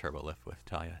being in a turbo lift with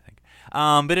Talia, I think.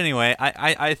 But anyway,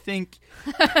 I think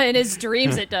in his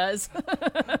dreams it does.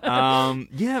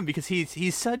 Yeah, because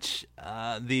he's such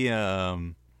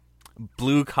the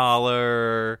blue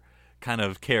collar kind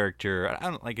of character. I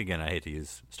don't like. Again, I hate to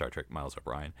use Star Trek. Miles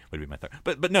O'Brien would be my third,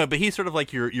 but no. But he's sort of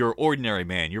like your ordinary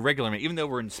man, your regular man. Even though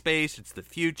we're in space, it's the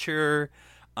future.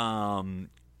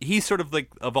 He's sort of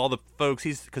like, of all the folks,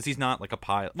 because he's not like a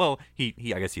pilot. Well, I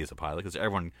guess he is a pilot, because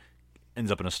everyone ends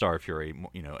up in a Star Fury,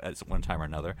 at one time or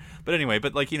another. But anyway,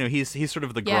 he's sort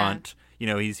of the grunt.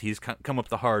 He's come up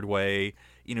the hard way.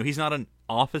 He's not an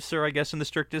officer, I guess, in the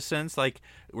strictest sense. Like,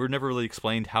 we're never really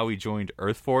explained how he joined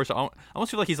Earth Force. I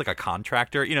almost feel like he's like a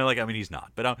contractor. He's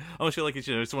not. But I almost feel like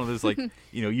it's one of those, like,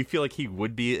 you feel like he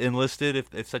would be enlisted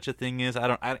if such a thing is.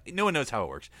 No one knows how it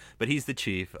works. But he's the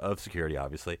chief of security,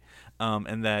 obviously.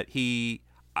 And that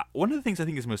one of the things I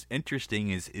think is most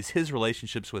interesting is his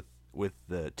relationships with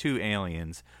the two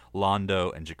aliens,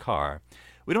 Londo and Jakar.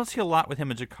 We don't see a lot with him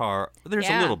and Jakar. There's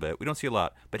a little bit. We don't see a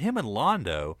lot. But him and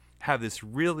Londo have this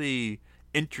really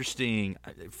interesting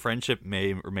friendship,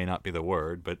 may or may not be the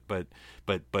word, but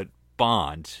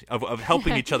bond of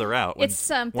helping each other out. It's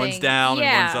something. One's down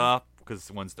and one's up, because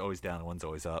one's always down and one's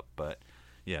always up. But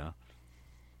yeah.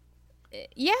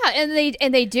 Yeah, and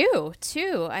they do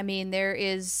too. I mean, there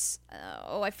is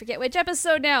I forget which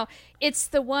episode now. It's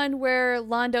the one where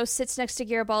Londo sits next to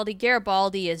Garibaldi.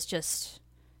 Garibaldi is just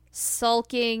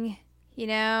sulking.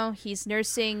 He's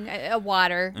nursing a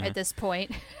water at this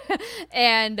point,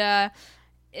 and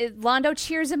Londo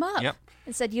cheers him up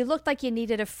and said, "You looked like you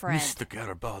needed a friend, Mr.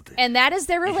 Garibaldi." And that is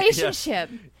their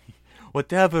relationship.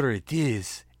 Whatever it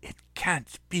is, it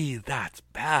can't be that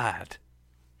bad.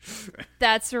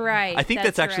 That's right. I think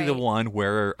that's actually the one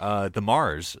where the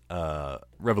Mars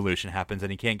revolution happens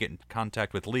and he can't get in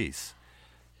contact with Lise.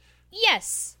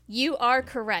 Yes, you are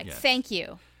correct. Yes. Thank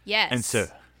you. Yes. And so...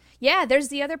 Yeah, there's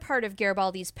the other part of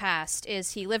Garibaldi's past,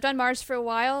 is he lived on Mars for a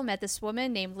while, met this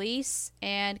woman named Lise,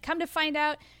 and come to find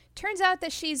out, turns out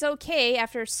that she's okay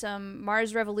after some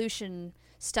Mars revolution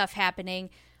stuff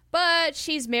happening, but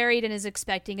she's married and is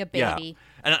expecting a baby.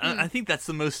 Yeah. And I think that's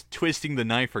the most twisting the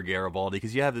knife for Garibaldi,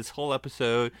 because you have this whole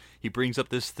episode, he brings up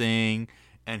this thing,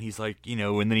 and he's like,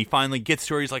 and then he finally gets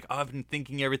to her, he's like, I've been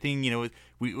thinking everything,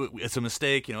 it's a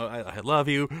mistake, I love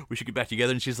you, we should get back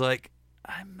together, and she's like,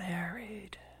 I'm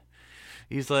married.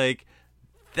 He's like,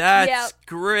 that's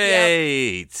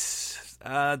great.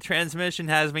 Yep. Transmission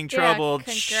has been troubled.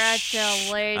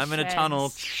 Congratulations. I'm in a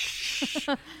tunnel.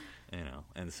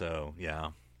 And so,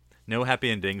 no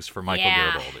happy endings for Michael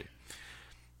Garibaldi.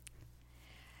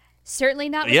 Certainly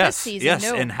not with this season. Yes,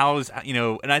 no. and how's,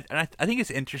 and I think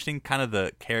it's interesting, kind of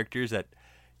the characters that,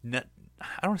 I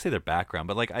don't want to say their background,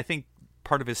 but like, I think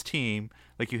part of his team,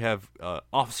 like you have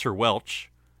Officer Welch.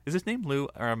 Is his name Lou,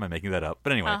 or am I making that up?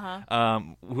 But anyway,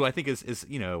 who I think is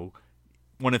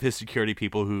one of his security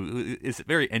people, who is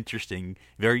very interesting,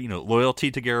 very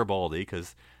loyalty to Garibaldi,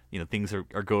 because things are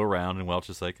go around, and Welch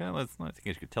is like, I think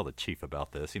I should tell the chief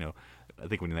about this. I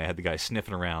think when they had the guy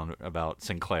sniffing around about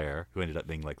Sinclair, who ended up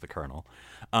being like the colonel.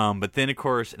 But then of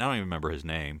course, and I don't even remember his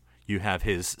name. You have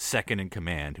his second in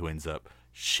command, who ends up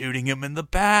shooting him in the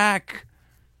back.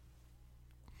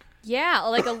 Yeah,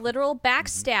 like a literal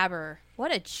backstabber.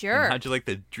 What a jerk. And how'd you like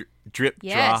the drip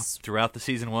drop throughout the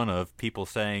season 1 of people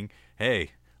saying,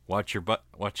 hey, watch your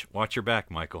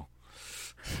back, Michael.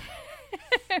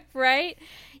 Right?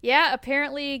 Yeah,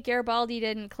 apparently Garibaldi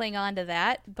didn't cling on to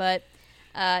that, but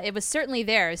it was certainly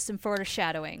there, some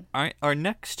foreshadowing. All right, our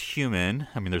next human,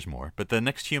 I mean, there's more, but the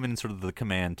next human in sort of the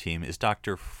command team is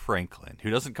Dr. Franklin, who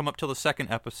doesn't come up till the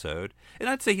second episode, and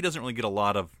I'd say he doesn't really get a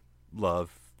lot of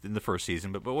love in the first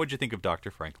season, but what did you think of Dr.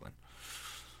 Franklin?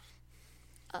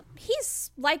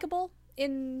 He's likable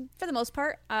for the most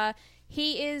part.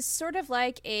 He is sort of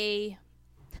like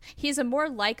he's a more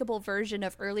likable version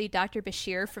of early Dr.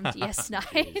 Bashir from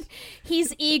DS9.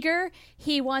 He's eager.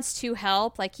 He wants to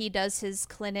help. Like, he does his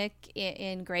clinic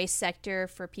in Gray Sector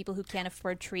for people who can't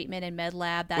afford treatment and med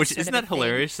lab. Isn't that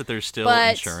hilarious that there's still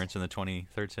insurance in the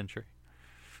 23rd century?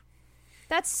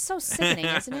 That's so sickening,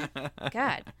 isn't it?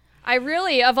 God. I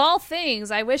really, of all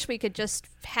things, I wish we could just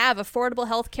have affordable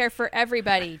health care for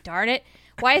everybody. Darn it.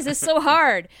 Why is this so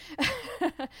hard?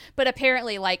 But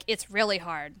apparently, like, it's really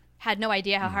hard. Had no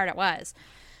idea how hard it was.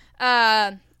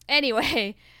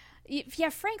 Anyway, yeah,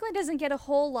 Franklin doesn't get a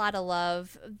whole lot of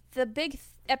love. The big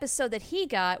episode that he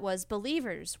got was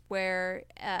Believers, where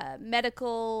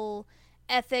medical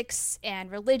ethics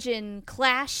and religion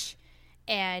clash,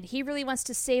 and he really wants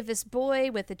to save this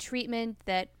boy with a treatment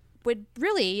that would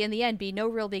really, in the end, be no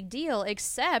real big deal,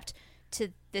 except to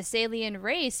this alien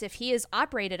race. If he is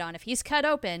operated on, if he's cut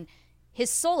open,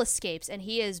 his soul escapes, and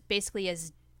he is basically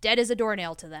as dead as a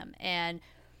doornail to them. And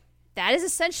that is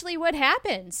essentially what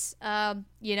happens.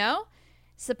 You know?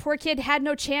 So the poor kid had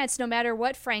no chance no matter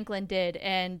what Franklin did.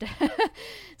 And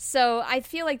so I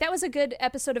feel like that was a good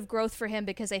episode of growth for him,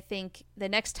 because I think the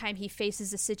next time he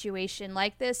faces a situation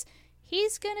like this,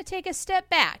 he's going to take a step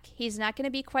back. He's not going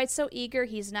to be quite so eager.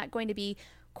 He's not going to be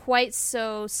quite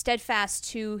so steadfast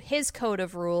to his code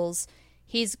of rules.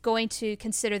 He's going to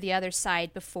consider the other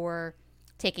side before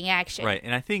taking action. Right,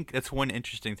 and I think that's one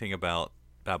interesting thing about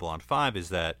Babylon 5 is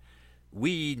that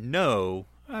we know,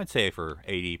 I'd say for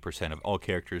 80% of all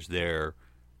characters, their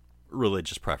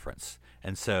religious preference.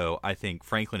 And so I think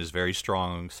Franklin is very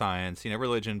strong science,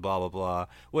 religion, blah, blah, blah,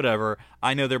 whatever.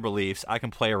 I know their beliefs. I can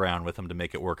play around with them to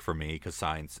make it work for me, because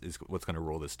science is what's going to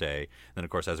rule this day. And then, of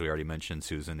course, as we already mentioned,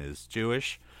 Susan is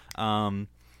Jewish. And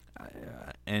I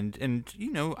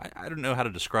don't know how to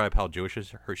describe how Jewish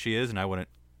she is, and I wouldn't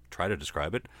try to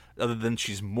describe it, other than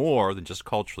she's more than just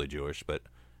culturally Jewish, but,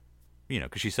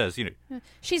 because she says,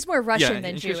 she's more Russian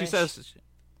than Jewish. She says...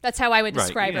 That's how I would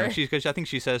describe her. Because I think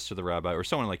she says to the rabbi or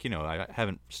someone like, I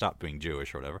haven't stopped being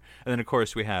Jewish or whatever. And then, of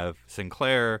course, we have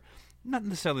Sinclair. Not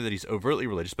necessarily that he's overtly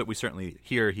religious, but we certainly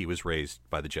hear he was raised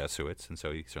by the Jesuits, and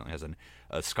so he certainly has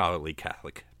a scholarly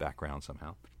Catholic background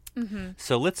somehow. Mm-hmm.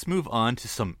 So let's move on to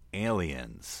some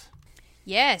aliens.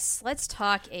 Yes, let's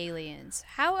talk aliens.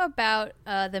 How about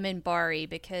the Minbari?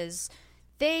 Because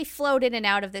they float in and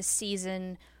out of this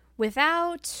season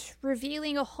without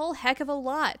revealing a whole heck of a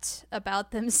lot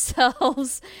about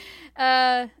themselves.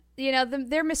 They're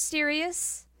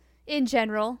mysterious in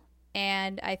general,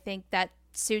 and I think that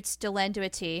suits Delenn to a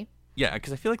T. Yeah,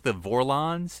 because I feel like the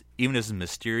Vorlons, even as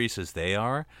mysterious as they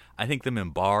are, I think the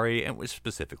Minbari, and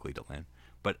specifically Delenn,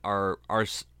 but are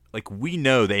like, we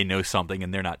know they know something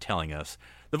and they're not telling us.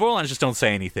 The Vorlons just don't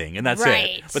say anything, and that's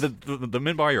it. But the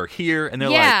Minbari are here, and they're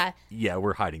like, yeah,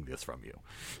 we're hiding this from you.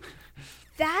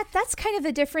 That's kind of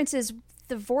the difference, is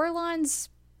the Vorlons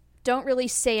don't really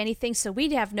say anything, so we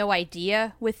have no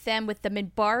idea with them. With the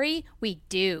Minbari, we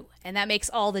do, and that makes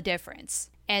all the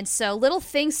difference. And so little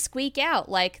things squeak out,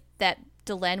 like that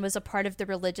Delenn was a part of the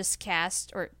religious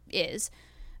caste, or is.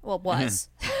 Well, was.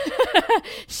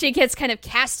 She gets kind of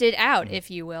casted out,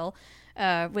 if you will,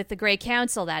 with the Grey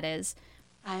Council, that is.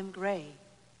 I am Grey.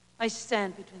 I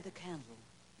stand between the candle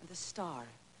and the star.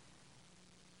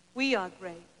 We are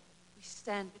Grey. We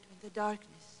stand between the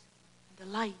darkness and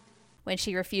the light. When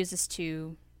she refuses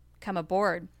to come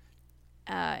aboard,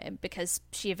 because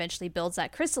she eventually builds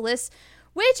that chrysalis,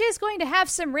 which is going to have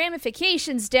some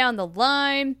ramifications down the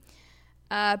line.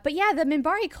 But yeah, the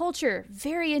Minbari culture,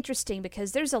 very interesting,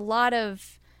 because there's a lot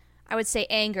of, I would say,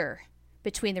 anger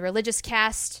between the religious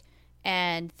caste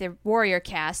and the warrior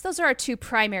caste. Those are our two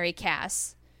primary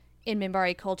castes in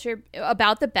Minbari culture,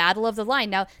 about the Battle of the Line.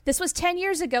 Now, this was 10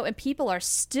 years ago, and people are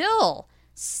still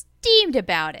steamed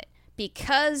about it,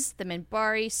 because the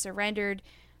Minbari surrendered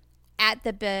at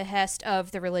the behest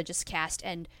of the religious caste,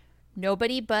 and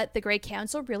nobody but the Grey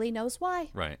Council really knows why.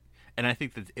 Right. And I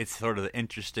think that it's sort of the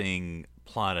interesting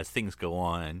plot as things go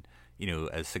on,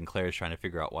 as Sinclair's trying to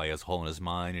figure out why he has a hole in his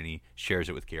mind, and he shares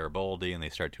it with Garibaldi, and they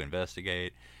start to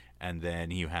investigate. And then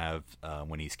you have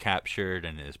when he's captured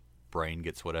and his brain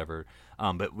gets whatever.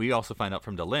 But we also find out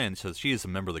from Delenn, so she is a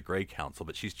member of the Grey Council,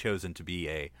 but she's chosen to be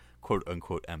a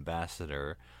quote-unquote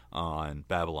ambassador on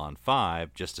Babylon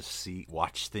 5 just to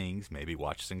watch things, maybe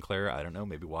watch Sinclair, I don't know,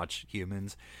 maybe watch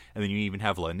humans. And then you even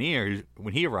have Lanier,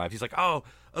 when he arrives, he's like, oh,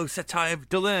 Ceti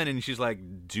Delenn, and she's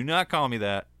like, do not call me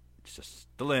that. It's just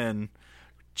Delenn.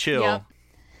 Chill.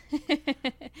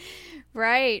 Yep.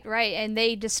 Right. And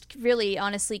they just really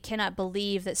honestly cannot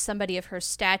believe that somebody of her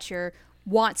stature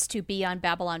wants to be on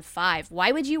Babylon 5.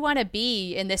 Why would you want to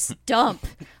be in this dump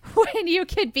when you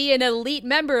could be an elite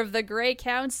member of the Grey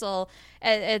Council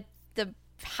at the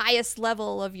highest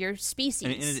level of your species?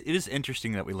 And it is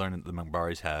interesting that we learn that the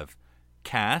Minbaris have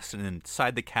caste, and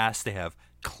inside the caste they have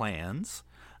clans.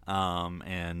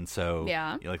 And so,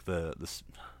 like this,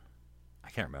 I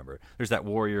can't remember. There's that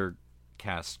warrior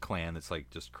caste clan that's like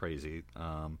just crazy.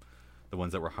 The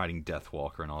ones that were hiding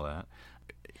Deathwalker and all that.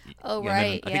 Oh,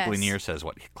 right. I think Lanier says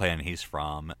what clan he's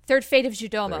from. Third Fate of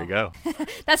Judomo. There you go.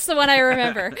 That's the one I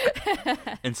remember.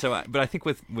 And so, but I think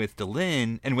with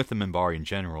Delynn and with the Minbari in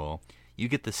general, you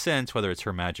get the sense, whether it's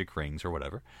her magic rings or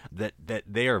whatever, that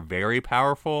they are very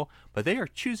powerful, but they are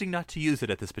choosing not to use it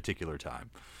at this particular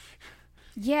time.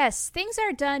 Yes, things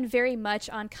are done very much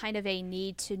on kind of a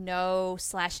need to know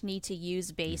 / need to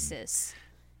use basis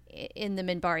in the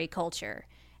Minbari culture.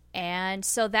 And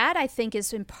so that, I think,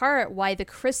 is in part why the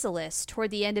chrysalis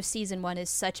toward the end of season 1 is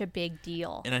such a big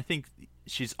deal. And I think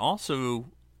she's also,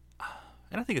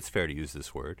 and I think it's fair to use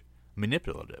this word,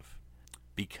 manipulative,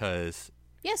 because...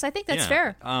 Yes, I think that's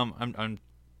fair. I'm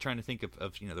trying to think of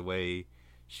the way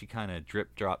she kind of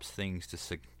drip drops things to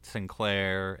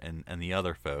Sinclair and the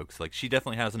other folks. Like, she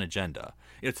definitely has an agenda.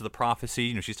 It's the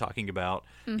prophecy. She's talking about.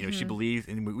 She believes,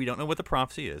 and we don't know what the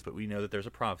prophecy is, but we know that there's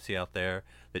a prophecy out there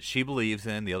that she believes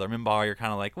in. The other Minbari are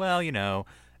kind of like, well,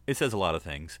 it says a lot of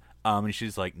things. And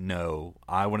she's like, no,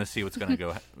 I want to see what's going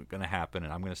to happen,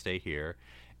 and I'm going to stay here.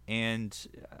 And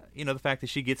the fact that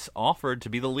she gets offered to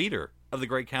be the leader of the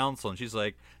Great Council, and she's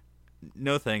like,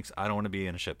 no thanks, I don't want to be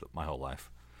in a ship my whole life.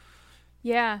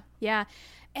 Yeah.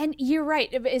 And you're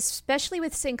right, especially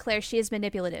with Sinclair, she is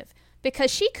manipulative,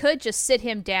 because she could just sit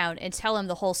him down and tell him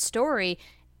the whole story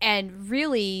and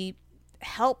really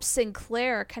help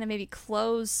Sinclair kind of maybe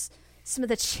close some of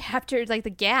the chapters, like the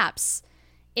gaps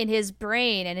in his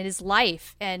brain and in his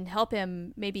life, and help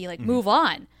him maybe move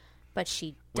on. But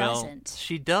she doesn't. Well,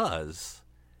 she does,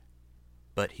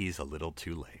 but he's a little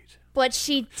too late. But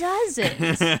she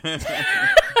doesn't.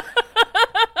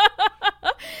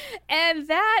 And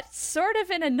that, sort of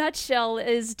in a nutshell,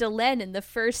 is Delynn in the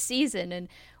first season. And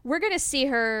we're going to see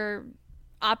her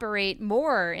operate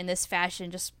more in this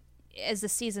fashion just as the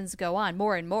seasons go on,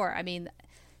 more and more. I mean,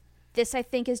 this, I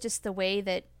think, is just the way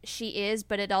that she is,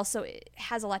 but it also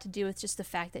has a lot to do with just the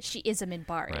fact that she is a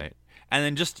Minbari. Right. And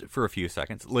then just for a few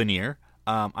seconds, Lanier.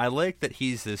 I like that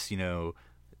he's this,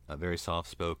 a very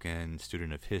soft-spoken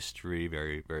student of history,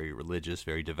 very, very religious,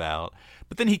 very devout.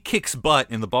 But then he kicks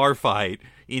butt in the bar fight,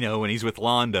 when he's with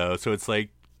Londo. So it's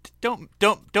like, don't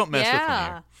mess with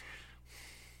Lanier.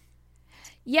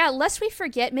 Yeah, lest we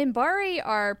forget, Minbari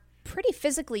are pretty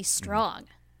physically strong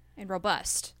and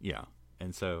robust. Yeah.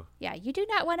 And so... Yeah, you do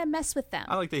not want to mess with them.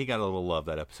 I like that he got a little love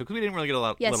that episode, because we didn't really get a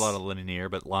lot of Lanier,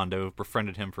 but Londo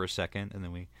befriended him for a second, and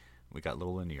then we got a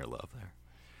little Lanier love there.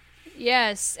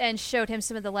 Yes, and showed him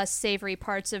some of the less savory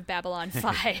parts of Babylon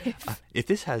 5. If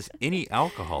this has any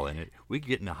alcohol in it, we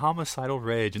get in a homicidal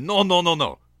rage. And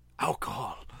no,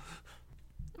 alcohol.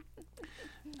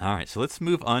 All right, so let's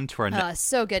move on to our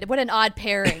so good. What an odd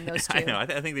pairing, those two. I know.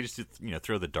 I think they just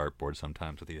throw the dartboard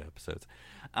sometimes with these episodes.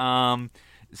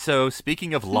 So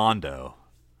speaking of Londo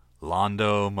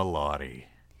Malari.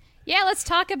 Yeah, let's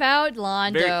talk about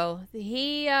Londo.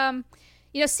 He,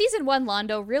 season 1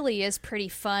 Londo really is pretty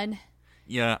fun.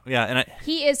 Yeah, and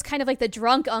he is kind of like the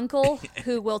drunk uncle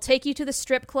who will take you to the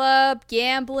strip club,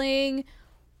 gambling,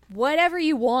 whatever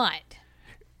you want.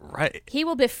 Right. He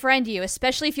will befriend you,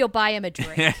 especially if you'll buy him a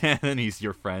drink. And he's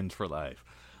your friend for life.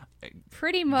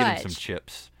 Pretty much. Get him some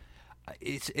chips.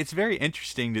 It's very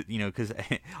interesting that, because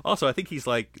also I think he's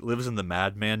lives in the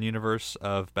Madman universe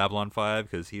of Babylon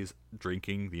 5, because he's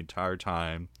drinking the entire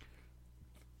time,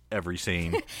 every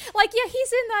scene. He's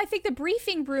in, I think, the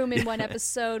briefing room in one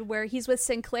episode where he's with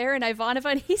Sinclair and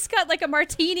Ivanova, and he's got a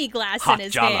martini glass in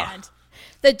his hand.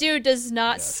 The dude does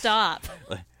not stop.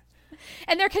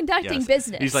 And they're conducting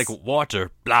business. He's like,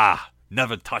 water, blah,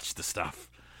 never touch the stuff.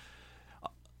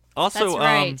 Also,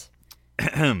 that's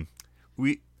right.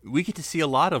 We get to see a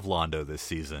lot of Londo this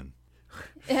season.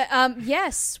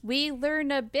 Yes, we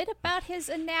learn a bit about his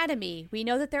anatomy. We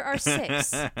know that there are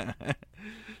 6.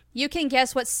 You can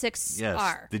guess what 6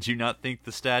 are. Did you not think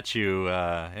the statue?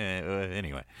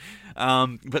 Anyway,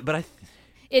 but I.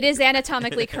 It is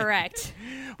anatomically correct.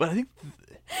 But I think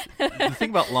the thing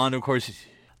about Londo, of course,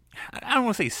 I don't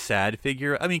want to say sad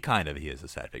figure. I mean, kind of, he is a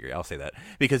sad figure. I'll say that,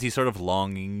 because he's sort of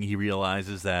longing. He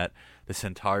realizes that the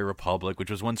Centauri Republic,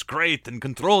 which was once great and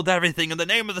controlled everything in the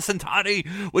name of the Centauri,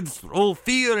 would throw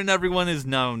fear in everyone, is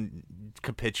now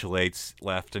capitulates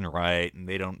left and right, and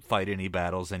they don't fight any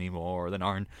battles anymore. Then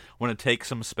Arn want to take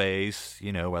some space,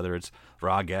 whether it's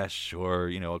Ragesh or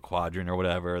a quadrant or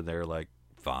whatever. They're like,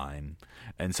 fine,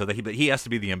 and so but he has to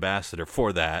be the ambassador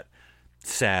for that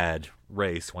sad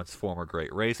race, once former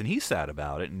great race, and he's sad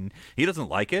about it, and he doesn't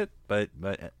like it, but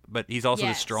he's also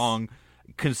the strong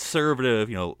conservative,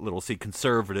 little c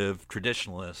conservative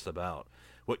traditionalist about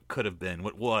what could have been,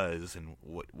 what was, and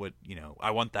what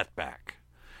I want that back.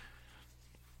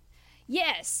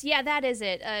 Yes, yeah, that is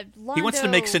it. He wants to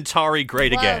make Centauri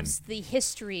great again. Loves the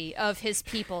history of his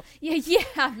people.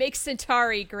 Yeah, make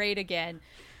Centauri great again.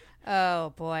 Oh,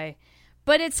 boy.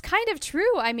 But it's kind of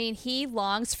true. I mean, he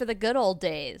longs for the good old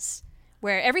days,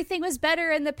 where everything was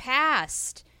better in the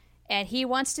past, and he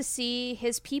wants to see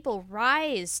his people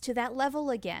rise to that level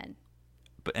again.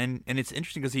 But and it's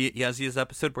interesting because he has his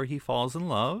episode where he falls in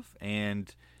love,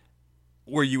 and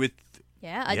where you would...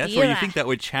 that's where you think that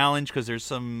would challenge, because there's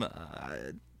some...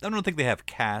 I don't think they have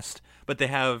cast, but they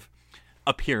have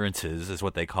appearances, is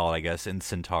what they call it, I guess, in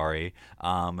Centauri,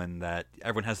 and that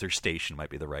everyone has their station, might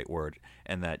be the right word,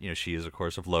 and that she is, of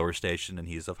course, of lower station, and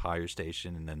he's of higher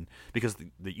station, and then because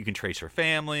you can trace her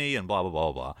family, and blah, blah,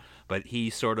 blah, blah. But he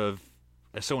sort of,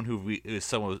 as someone who is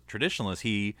somewhat traditionalist,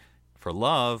 he, for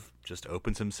love, just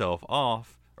opens himself up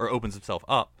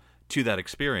to that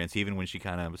experience, even when she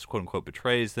kind of, quote unquote,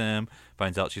 betrays them,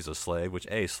 finds out she's a slave, which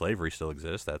slavery still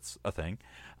exists. That's a thing.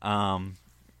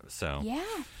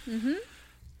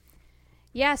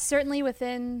 Yeah, certainly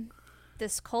within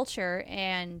this culture.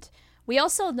 And we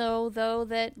also know, though,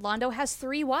 that Londo has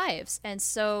 3 wives, and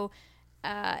so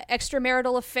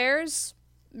extramarital affairs,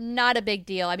 not a big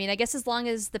deal. I mean, I guess as long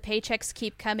as the paychecks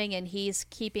keep coming and he's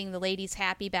keeping the ladies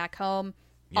happy back home,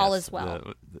 all is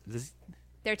well.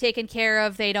 They're taken care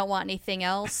of. They don't want anything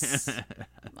else.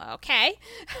 Okay.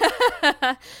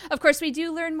 Of course, we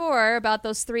do learn more about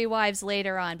those 3 wives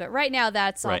later on, but right now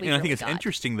that's all we I think it's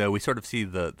interesting, though. We sort of see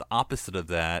the opposite of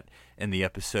that in the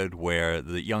episode where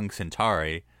the young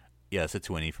Centauri, yes, it's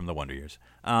Winnie from the Wonder Years,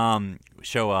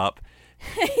 show up.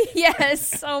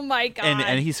 Yes. Oh, my God.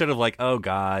 And he's sort of like, oh,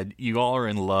 God, you all are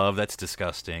in love. That's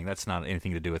disgusting. That's not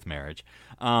anything to do with marriage.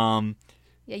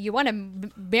 Yeah, you want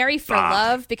to marry for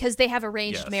love because they have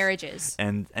arranged marriages.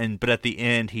 But at the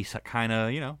end, he kind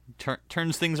of,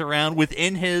 turns things around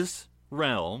within his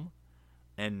realm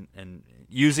and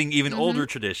using even older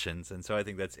traditions. And so I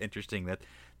think that's interesting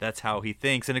that's how he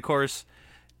thinks. And, of course,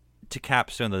 to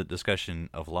capstone the discussion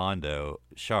of Londo,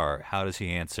 Char, how does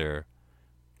he answer,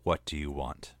 what do you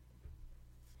want?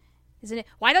 Isn't it?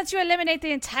 Why don't you eliminate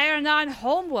the entire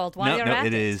non-homeworld while you're at it?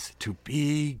 No, it is to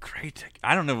be great.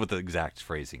 I don't know what the exact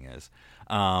phrasing is,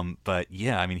 but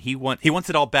yeah, I mean, he wants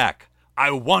it all back.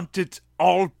 I want it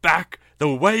all back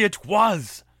the way it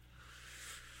was.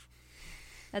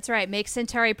 That's right. Make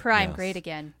Centauri Prime great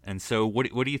again. And so, what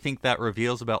do you think that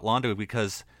reveals about Londo?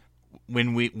 Because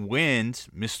when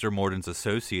Mr. Morden's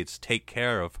associates take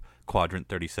care of Quadrant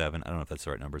 37, I don't know if that's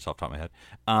the right number. It's off the top of my head.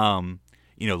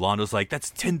 Londo's like, that's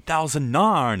 10,000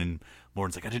 Narn, and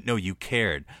Morden's like, I didn't know you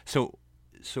cared. So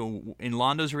in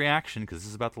Londo's reaction, because this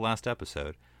is about the last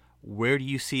episode, where do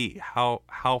you see how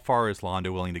far is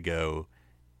Londo willing to go,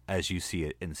 as you see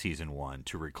it in season 1,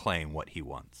 to reclaim what he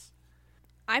wants?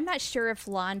 I'm not sure if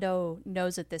Londo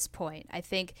knows at this point. I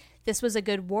think this was a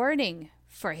good warning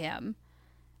for him.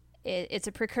 It's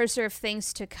a precursor of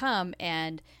things to come,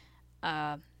 and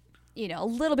a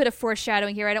little bit of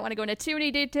foreshadowing here. I don't want to go into too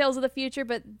many details of the future,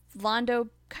 but Londo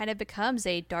kind of becomes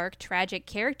a dark, tragic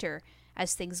character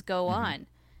as things go on.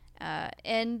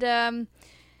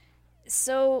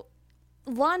 So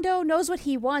Londo knows what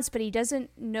he wants, but he doesn't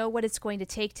know what it's going to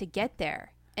take to get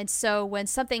there. And so when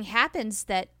something happens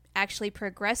that actually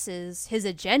progresses his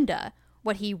agenda,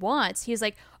 what he wants, he's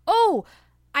like, oh,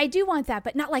 I do want that,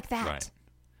 but not like that. Right.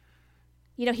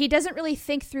 He doesn't really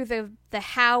think through the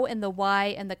how and the why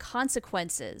and the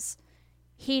consequences.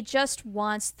 He just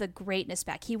wants the greatness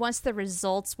back. He wants the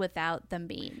results without the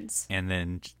means. And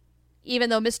then... even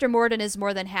though Mr. Morden is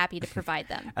more than happy to provide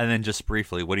them. And then just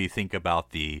briefly, what do you think about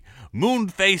the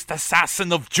moon-faced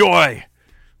assassin of joy?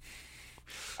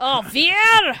 Oh,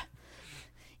 Veer!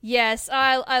 Yes,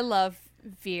 I love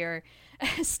Veer.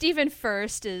 Stephen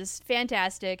First is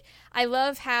fantastic. I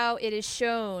love how it is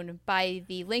shown by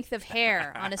the length of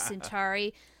hair on a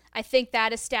Centauri. I think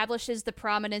that establishes the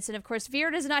prominence. And, of course, Veer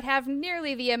does not have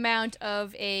nearly the amount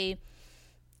of a...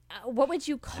 what would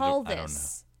you call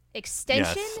this?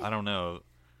 Extension? Yes, I don't know.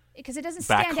 Because it doesn't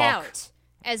stand out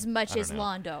as much as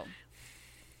Londo.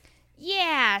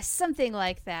 Yeah, something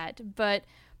like that. But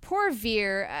poor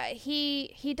Veer,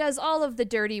 he does all of the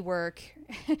dirty work.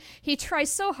 He tries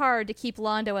so hard to keep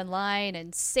Londo in line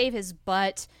and save his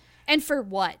butt. And for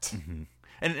what? Mm-hmm.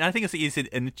 And I think it's an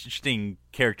interesting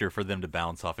character for them to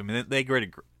bounce off. I mean, they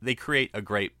create a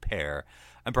great pair.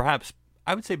 And perhaps,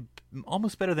 I would say,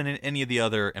 almost better than any of the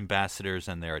other ambassadors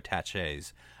and their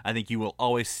attaches. I think you will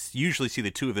usually see the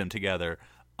two of them together.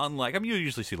 Unlike, I mean, you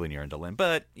usually see Lanier and Delenn,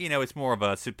 but, it's more of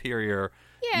a superior,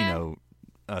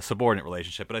 subordinate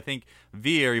relationship. But I think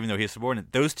Veer, even though he's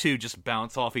subordinate, those two just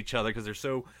bounce off each other because they're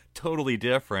so totally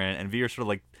different. And Veer's sort of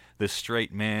like the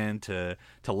straight man to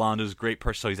Londo's great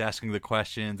person. So he's asking the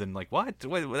questions and like, what? That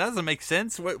doesn't make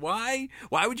sense. Why?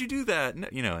 Why would you do that?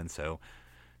 And so.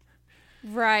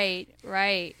 Right.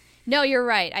 No, you're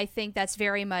right. I think that's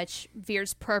very much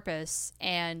Veer's purpose,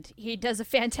 and he does a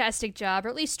fantastic job, or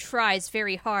at least tries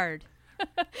very hard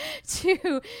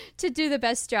to do the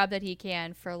best job that he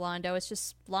can for Londo. It's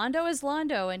just Londo is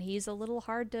Londo, and he's a little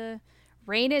hard to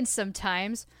rein in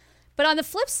sometimes. But on the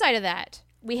flip side of that,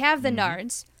 we have the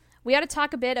Narns. We ought to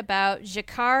talk a bit about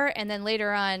G'Kar, and then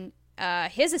later on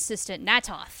his assistant,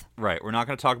 Natoth. Right. We're not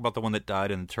going to talk about the one that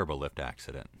died in the turbolift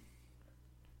accident.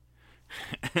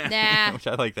 Nah. Which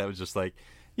I like. That was just like,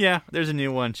 yeah, there's a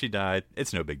new one. She died.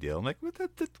 It's no big deal. I'm like, what?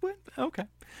 Okay.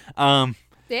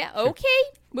 Yeah. Okay.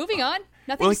 Moving on.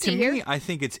 Nothing to see here. Me, I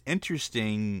think it's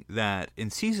interesting that in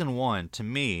season 1, to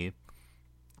me,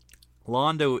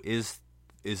 Londo is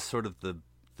sort of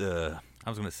the I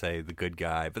was going to say the good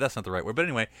guy, but that's not the right word. But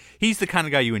anyway, he's the kind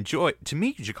of guy you enjoy. To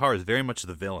me, G'Kar is very much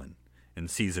the villain in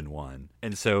season 1,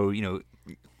 and so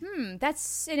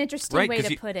that's an interesting way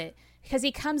to put it. Because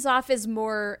he comes off as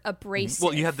more abrasive.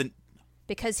 Well, you have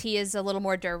because he is a little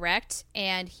more direct,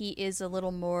 and he is a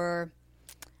little more.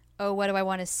 Oh, what do I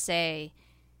want to say?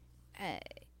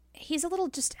 He's a little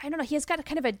just. I don't know. He has got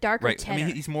kind of a darker tenor. I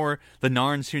mean, he's more. The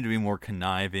Narns seem to be more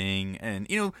conniving, and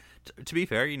to be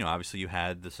fair, obviously you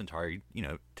had the Centauri,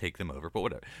 take them over, but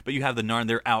whatever. But you have the Narn.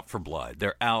 They're out for blood.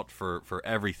 They're out for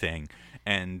everything,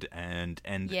 and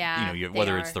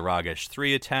whether it's the Ragesh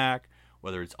 3 attack.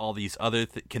 Whether it's all these other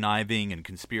conniving and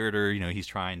conspirator, he's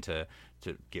trying to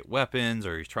get weapons,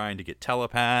 or he's trying to get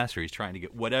telepaths, or he's trying to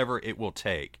get whatever it will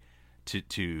take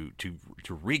to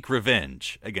wreak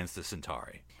revenge against the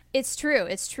Centauri. It's true.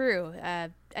 I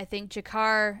think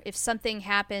G'Kar, if something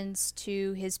happens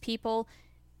to his people,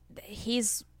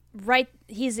 he's right.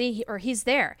 He's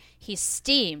there. He's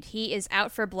steamed. He is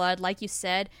out for blood, like you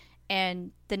said.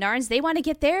 And the Narns, they want to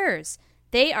get theirs.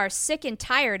 They are sick and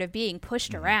tired of being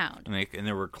pushed around. And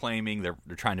they're reclaiming. They're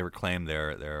trying to reclaim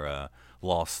their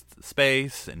lost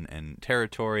space and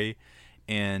territory,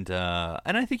 and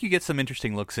I think you get some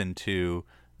interesting looks into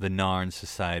the Narn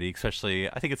society. Especially,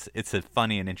 I think it's a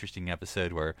funny and interesting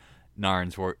episode where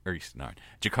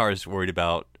G'Kar is worried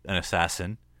about an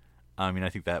assassin. I mean, I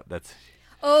think that's.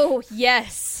 Oh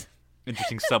yes.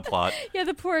 Interesting subplot. Yeah,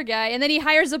 the poor guy, and then he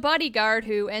hires a bodyguard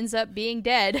who ends up being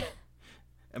dead.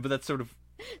 But that's sort of.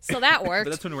 So that worked. But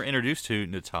that's when we're introduced to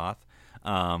Natoth,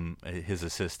 his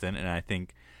assistant, and I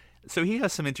think so. He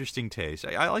has some interesting taste.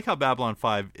 I like how Babylon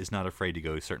 5 is not afraid to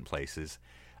go certain places.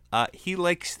 He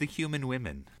likes the human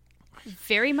women.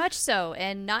 Very much so,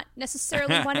 and not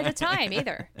necessarily one at a time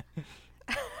either.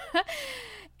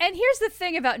 And here's the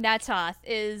thing about Natoth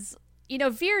is,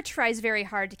 Veer tries very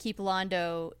hard to keep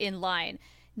Londo in line.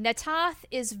 Natoth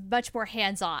is much more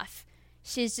hands-off.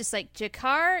 She's just like,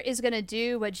 G'Kar is going to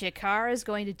do what G'Kar is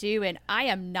going to do, and I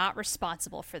am not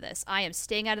responsible for this. I am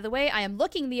staying out of the way. I am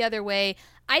looking the other way.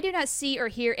 I do not see or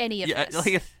hear any of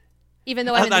this. Even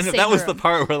though I'm in the same room. That was the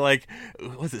part where,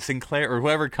 was it Sinclair or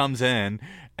whoever comes in,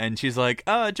 and she's like,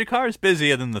 G'Kar's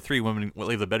busy, and then the three women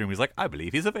leave the bedroom. He's like, I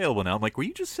believe he's available now. I'm like, were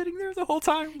you just sitting there the whole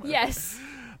time? Yes.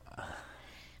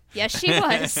 Yes, she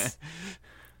was.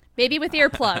 Maybe with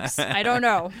earplugs. I don't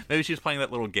know. Maybe she was playing that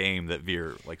little game that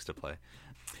Veer likes to play.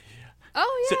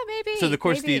 Oh, yeah, maybe. So, of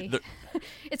course,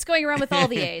 it's going around with all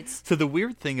the aides. So the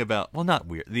weird thing about, not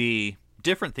weird, the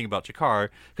different thing about G'Kar,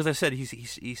 because I said he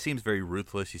seems very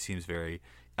ruthless, he seems very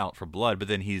out for blood, but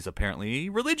then he's apparently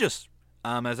religious.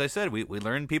 As I said, we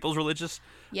learn people's religious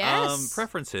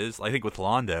preferences. I think with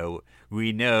Londo,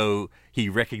 we know he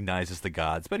recognizes the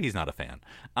gods, but he's not a fan.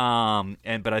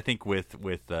 But I think with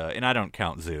and I don't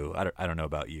count Zu. I don't know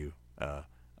about you.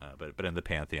 But in the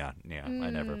pantheon, I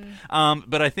never.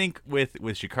 But I think with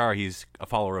G'Kar, he's a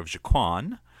follower of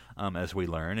G'Quan, as we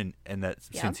learn, and that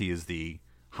since he is the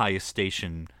highest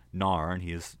station Narn,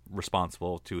 he is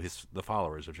responsible to the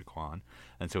followers of G'Quan,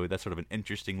 and so that's sort of an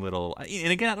interesting little.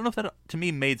 And again, I don't know if that to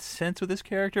me made sense with this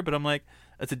character, but I'm like,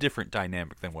 that's a different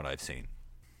dynamic than what I've seen.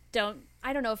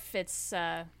 I don't know if it's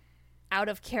out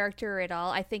of character at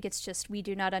all. I think it's just we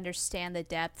do not understand the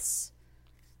depths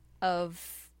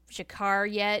of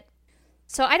G'Kar yet.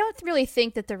 So I don't really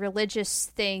think that the religious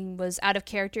thing was out of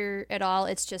character at all.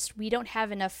 It's just we don't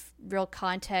have enough real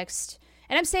context.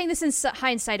 And I'm saying this in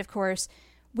hindsight, of course.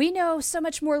 We know so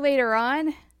much more later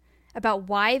on about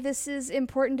why this is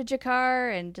important to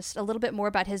G'Kar and just a little bit more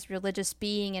about his religious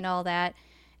being and all that.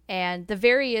 And the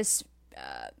various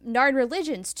Narn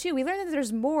religions, too. We learn that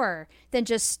there's more than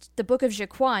just the Book of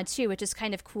G'Quan, too, which is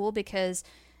kind of cool because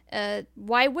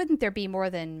why wouldn't there be more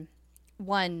than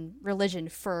one religion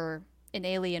for an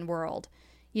alien world?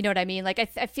 You know what I mean? Like,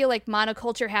 I feel like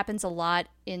monoculture happens a lot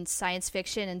in science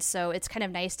fiction, and so it's kind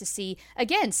of nice to see,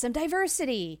 again, some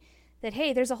diversity. That,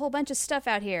 hey, there's a whole bunch of stuff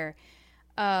out here.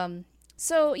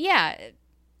 So, yeah,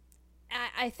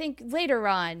 I think later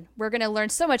on we're going to learn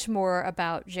so much more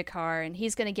about G'Kar, and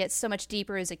he's going to get so much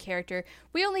deeper as a character.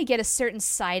 We only get a certain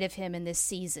side of him in this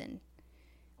season,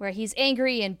 where he's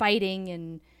angry and biting,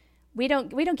 and we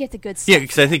don't get the good stuff. Yeah,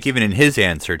 because I think even in his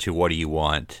answer to what do you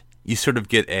want, you sort of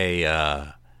get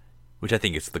a, which I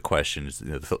think is the question.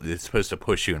 It's supposed to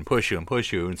push you and push you and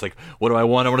push you, and it's like, what do I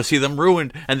want? I want to see them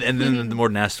ruined, and then the more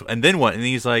nasty, and then what? And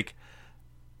he's like,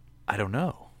 I don't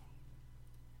know.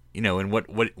 You know, and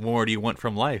what more do you want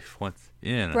from life?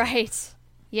 Right.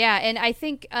 Yeah, and I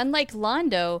think, unlike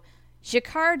Londo,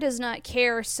 G'Kar does not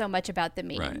care so much about the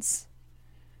means.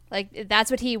 Right. Like, that's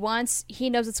what he wants. He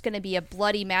knows it's going to be a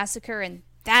bloody massacre, and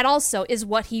that also is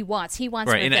what he wants. He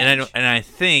wants revenge. And I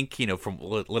think, you know, from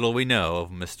little we know of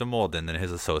Mr. Malden and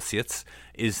his associates,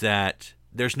 is that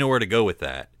there's nowhere to go with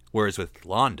that. Whereas with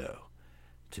Londo,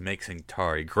 to make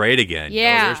Centauri great again,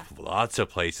 there's lots of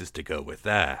places to go with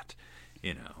that,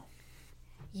 you know.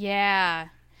 Yeah.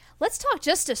 Let's talk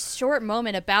just a short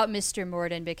moment about Mr.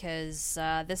 Morden, because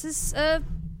this is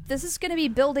going to be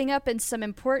building up in some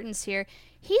importance here.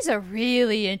 He's a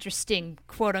really interesting,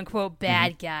 quote-unquote,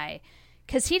 bad guy,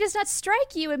 because he does not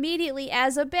strike you immediately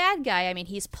as a bad guy. I mean,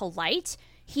 he's polite.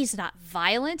 He's not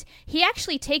violent. He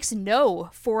actually takes no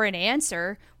for an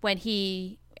answer when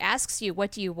he asks you,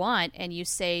 what do you want? And you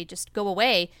say, just go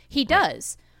away. He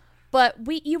does. But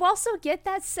you also get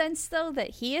that sense, though, that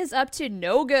he is up to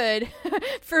no good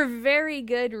for very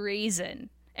good reason.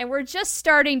 And we're just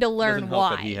starting to learn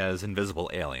why. That he has invisible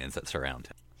aliens that surround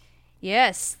him.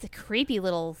 Yes, the creepy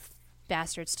little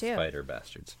bastards, too. Spider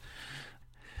bastards.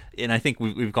 And I think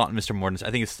we've gotten Mr. Morden's.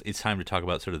 I think it's time to talk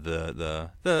about sort of the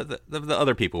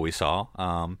other people we saw.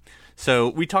 So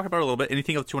we talked about it a little bit.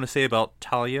 Anything else you want to say about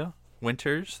Talia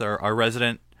Winters, our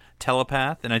resident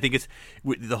telepath? And I think it's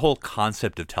the whole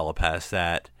concept of telepaths,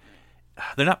 that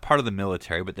they're not part of the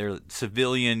military, but they're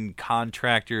civilian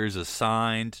contractors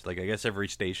assigned. Like, I guess every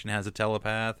station has a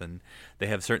telepath, and they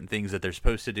have certain things that they're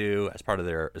supposed to do as part of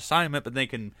their assignment, but they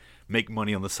can make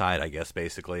money on the side, I guess,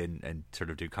 basically, and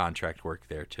sort of do contract work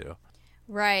there too.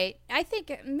 Right. I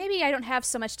think maybe I don't have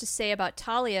so much to say about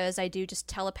Talia as I do just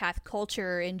telepath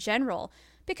culture in general,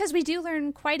 because we do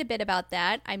learn quite a bit about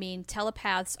that. I mean,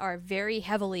 telepaths are very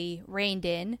heavily reined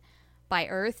in by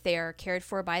Earth. They are cared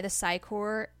for by the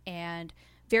Psi-Corps and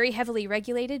very heavily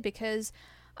regulated because,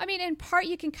 I mean, in part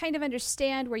you can kind of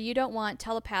understand where you don't want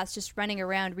telepaths just running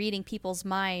around reading people's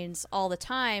minds all the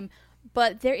time,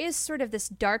 but there is sort of this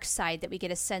dark side that we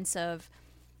get a sense of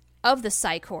the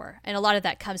Psi-Corps, and a lot of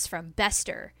that comes from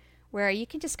Bester, where you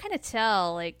can just kind of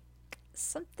tell, like,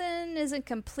 something isn't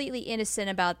completely innocent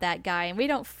about that guy, and we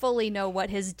don't fully know what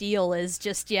his deal is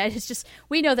just yet. It's just,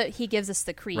 we know that he gives us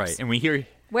the creeps. Right, and we hear...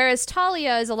 Whereas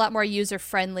Talia is a lot more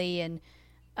user-friendly, and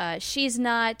she's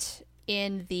not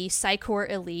in the Psi-Corps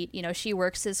elite. You know, she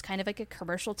works as kind of like a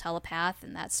commercial telepath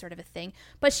and that sort of a thing.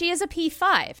 But she is a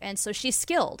P5, and so she's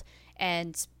skilled.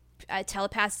 And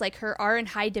telepaths like her are in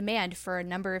high demand for a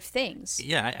number of things.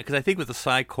 Yeah, because I think with the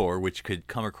Psi-Corps, which could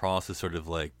come across as sort of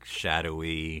like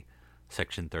shadowy...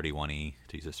 Section 31E,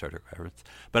 to use a Star Trek reference.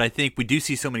 But I think we do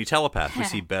see so many telepaths. We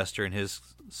see Bester and his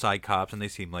side cops, and they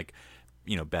seem like,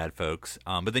 you know, bad folks.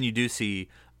 But then you do see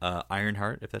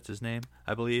Ironheart, if that's his name,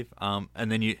 I believe. And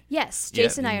then you... Yes,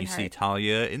 Jason Ironheart. You see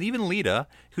Talia, and even Lita,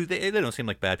 who they don't seem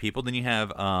like bad people. Then you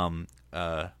have...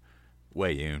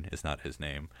 Wei Yun is not his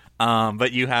name.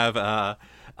 But you have...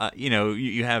 you know,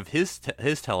 you have his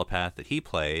telepath that he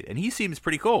played, and he seems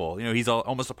pretty cool. You know, he's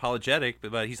almost apologetic,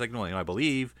 but he's like, no, you know, I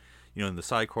believe... You know, in the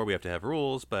Psi-Corps, we have to have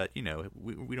rules, but, you know,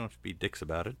 we don't have to be dicks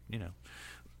about it, you know.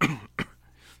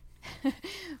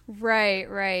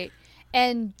 Right.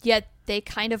 And yet they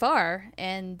kind of are,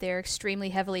 and they're extremely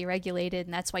heavily regulated,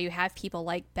 and that's why you have people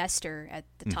like Bester at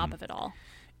the top of it all.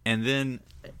 And then,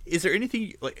 is there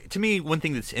anything, like, to me, one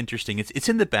thing that's interesting, it's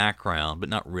in the background, but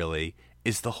not really,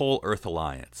 is the whole Earth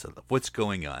Alliance. What's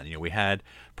going on? We had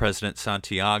President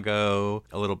Santiago,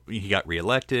 he got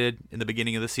reelected in the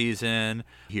beginning of the season.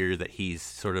 Hear that he's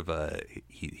sort of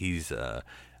he's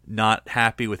not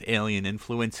happy with alien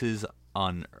influences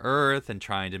on Earth and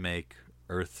trying to make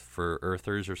Earth for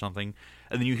Earthers or something.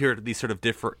 And then you hear these sort of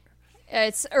different...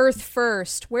 It's Earth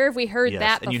first. Where have we heard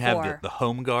that before? And you have the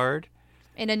Home Guard.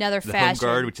 In another fashion. fashion. The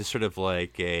Home Guard, which is sort of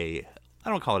like I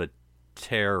don't call it a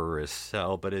terrorist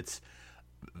cell, but it's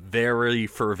very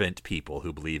fervent people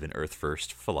who believe in Earth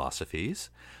first philosophies.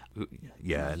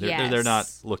 Yeah, they're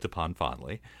not looked upon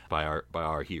fondly by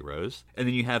our heroes. And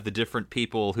then you have the different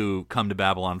people who come to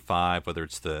Babylon 5, whether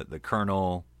it's the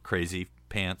Colonel Crazy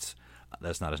Pants,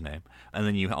 that's not his name. And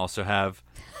then you also have...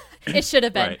 It should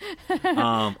have been.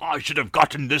 Right. I should have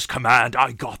gotten this command.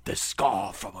 I got this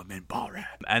scar from a Minbari.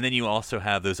 And then you also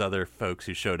have those other folks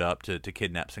who showed up to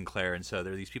kidnap Sinclair. And so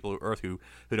there are these people on Earth who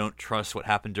don't trust what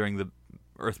happened during the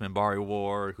Earth Minbari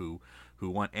War, who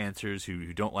want answers,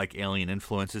 who don't like alien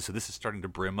influences. So this is starting to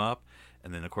brim up.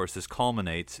 And then, of course, this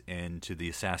culminates into the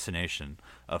assassination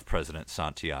of President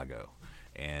Santiago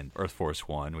and Earth Force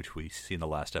One, which we see in the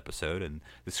last episode, and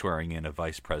the swearing in of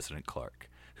Vice President Clark,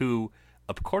 who,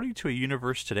 according to a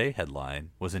Universe Today headline,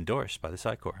 was endorsed by the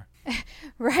Psi Corps.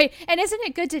 Right. And isn't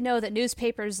it good to know that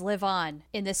newspapers live on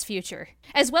in this future?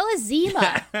 As well as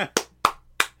Zima.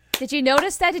 Did you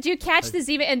notice that? Did you catch the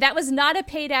Zima? And that was not a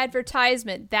paid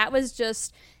advertisement. That was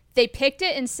just, they picked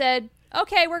it and said,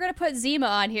 okay, we're going to put Zima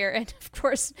on here. And, of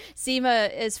course, Zima,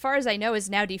 as far as I know, is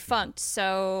now defunct.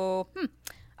 So,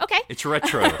 okay. It's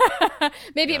retro.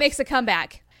 Maybe it makes a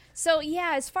comeback. So,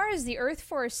 yeah, as far as the Earth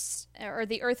Force or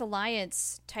the Earth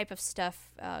Alliance type of stuff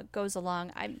goes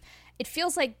along, it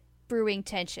feels like brewing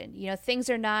tension. Things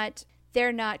they're not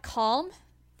calm.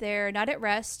 They're not at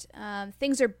rest.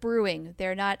 Things are brewing.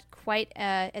 They're not quite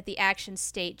at the action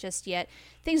state just yet.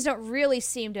 Things don't really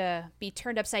seem to be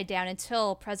turned upside down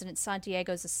until President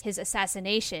Santiago's his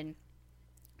assassination.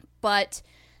 But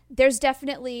there's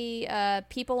definitely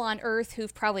people on Earth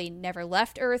who've probably never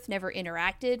left Earth, never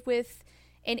interacted with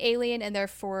an alien, and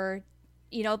therefore,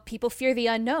 people fear the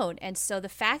unknown. And so the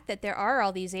fact that there are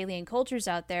all these alien cultures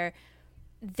out there,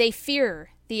 they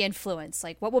fear the influence.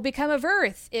 Like, what will become of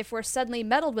Earth if we're suddenly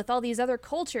meddled with all these other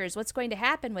cultures? What's going to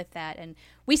happen with that? And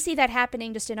we see that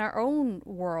happening just in our own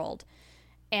world.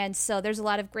 And so there's a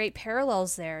lot of great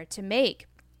parallels there to make.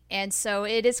 And so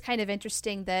it is kind of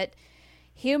interesting that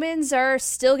humans are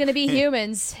still going to be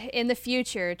humans in the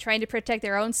future, trying to protect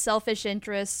their own selfish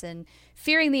interests and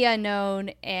fearing the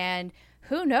unknown, and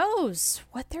who knows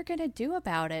what they're going to do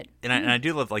about it. And I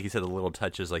do love, like you said, the little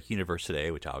touches like Universe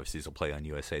Today, which obviously will play on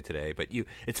USA Today. But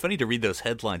it's funny to read those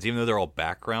headlines, even though they're all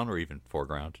background or even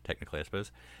foreground, technically, I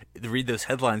suppose. To read those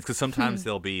headlines because sometimes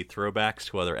they'll be throwbacks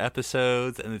to other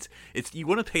episodes, and it's you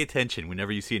want to pay attention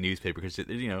whenever you see a newspaper because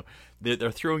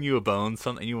they're throwing you a bone,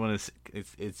 something you want to.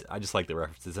 It's I just like the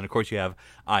references, and of course you have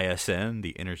ISN,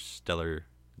 the Interstellar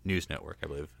News Network, I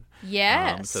believe.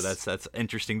 Yes. So that's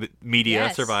interesting that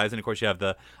media survives. And, of course, you have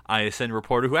the ISN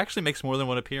reporter who actually makes more than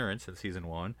one appearance in Season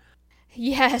 1.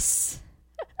 Yes.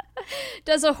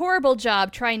 Does a horrible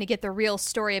job trying to get the real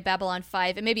story of Babylon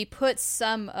 5 and maybe put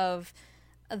some of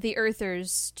the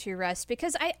Earthers to rest.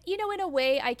 Because, in a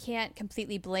way, I can't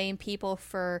completely blame people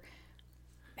for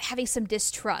having some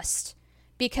distrust.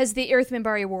 Because the Earth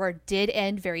Minbari War did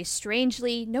end very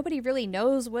strangely. Nobody really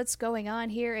knows what's going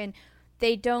on here, and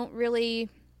they don't really,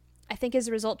 I think as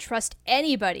a result, trust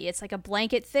anybody. It's like a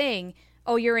blanket thing.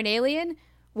 Oh, you're an alien?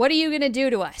 What are you going to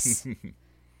do to us?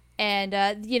 And,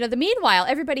 the meanwhile,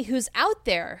 everybody who's out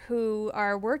there who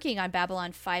are working on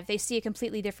Babylon 5, they see a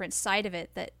completely different side of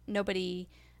it that nobody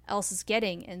else is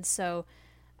getting. And so,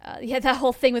 that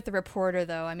whole thing with the reporter,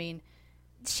 though, I mean,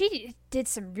 she did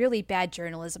some really bad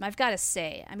journalism, I've got to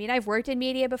say. I mean, I've worked in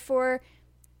media before.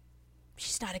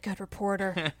 She's not a good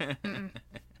reporter.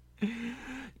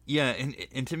 Yeah,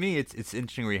 and to me, it's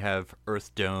interesting where you have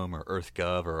Earth Dome or Earth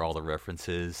Gov or all the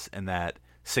references, and that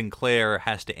Sinclair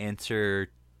has to answer,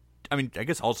 I mean, I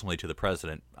guess ultimately to the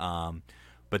president,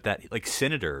 but that, like,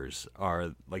 senators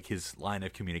are, like, his line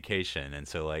of communication, and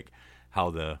so, like, how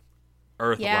the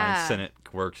Earth Alliance Senate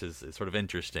works is sort of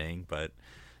interesting, but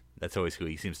that's always who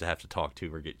he seems to have to talk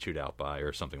to or get chewed out by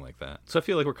or something like that. So I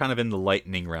feel like we're kind of in the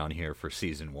lightning round here for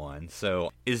Season 1.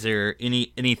 So is there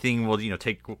anything, we'll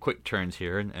take quick turns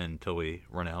here until we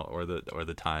run out or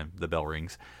the time, the bell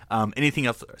rings. Anything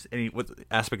else, what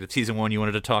aspect of Season 1 you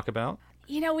wanted to talk about?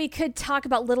 We could talk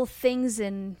about little things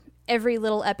in every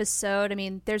little episode. I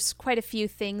mean, there's quite a few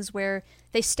things where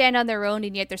they stand on their own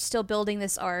and yet they're still building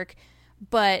this arc.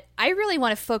 But I really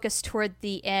want to focus toward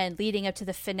the end, leading up to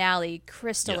the finale,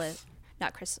 Chrysalis.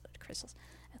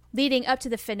 leading up to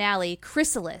the finale,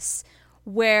 Chrysalis,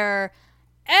 where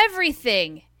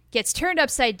everything gets turned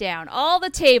upside down. All the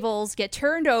tables get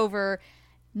turned over.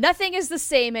 Nothing is the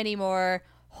same anymore.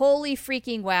 Holy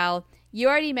freaking wow. You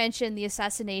already mentioned the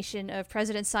assassination of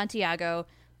President Santiago.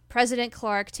 President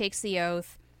Clark takes the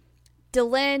oath.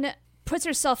 Delenn puts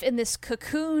herself in this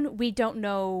cocoon. We don't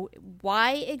know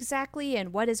why exactly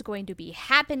and what is going to be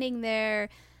happening there.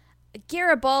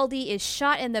 Garibaldi is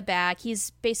shot in the back.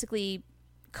 He's basically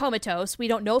comatose. We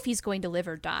don't know if he's going to live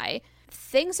or die.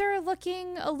 Things are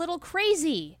looking a little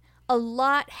crazy. A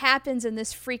lot happens in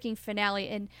this freaking finale,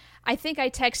 and I think I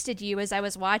texted you as I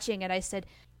was watching, and I said,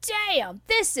 damn,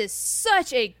 this is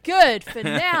such a good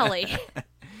finale.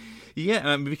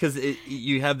 Yeah, because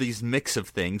you have these mix of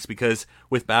things, because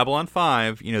with Babylon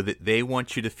 5, they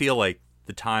want you to feel like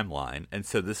the timeline. And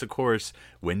so this, of course,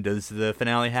 when does the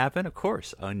finale happen? Of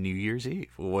course, on New Year's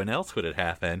Eve. When else would it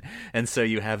happen? And so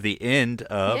you have the end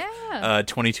of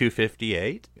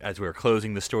 2258. As we're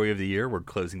closing the story of the year, we're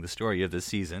closing the story of the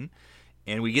season.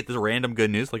 And we get the random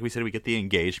good news. Like we said, we get the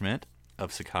engagement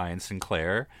of Sakai and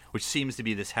Sinclair, which seems to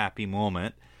be this happy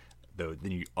moment. Though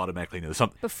then you automatically know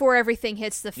something before everything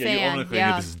hits the fan. You automatically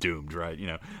know this is doomed, right?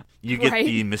 You get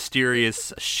the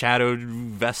mysterious shadowed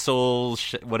vessel,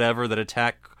 whatever, that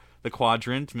attack the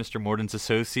Quadrant, Mr. Morden's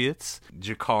associates.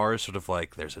 Jakar is sort of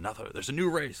like, there's a new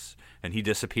race, and he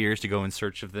disappears to go in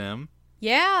search of them.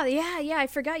 Yeah, I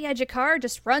forgot. Yeah, Jakar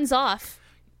just runs off.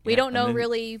 We don't know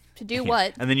really to do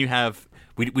what. And then you have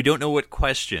we don't know what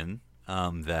question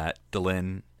that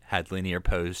Delenn had linear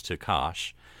posed to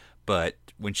Kosh. But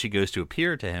when she goes to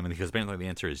appear to him, and because apparently the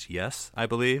answer is yes, I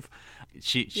believe,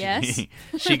 she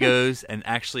goes, and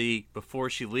actually before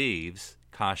she leaves,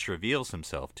 Kosh reveals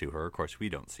himself to her. Of course, we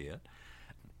don't see it.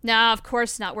 No, of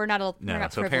course not. We're not so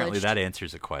privileged. Apparently that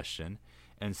answers a question,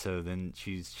 and so then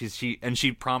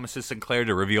she promises Sinclair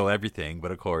to reveal everything,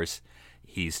 but of course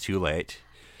he's too late.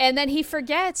 And then he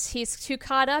forgets. He's too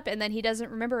caught up, and then he doesn't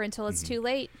remember until it's too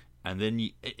late. And then,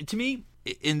 to me,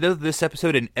 in this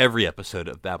episode and every episode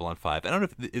of Babylon 5, I don't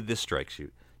know if this strikes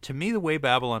you. To me, the way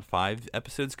Babylon 5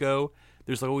 episodes go,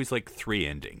 there's always like 3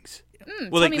 endings.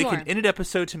 Well, they can end an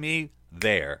episode to me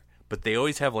there, but they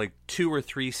always have like 2 or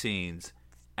 3 scenes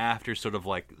after sort of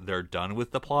like they're done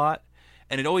with the plot.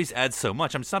 And it always adds so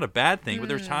much. It's not a bad thing, but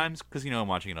there's times, because, I'm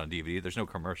watching it on DVD, there's no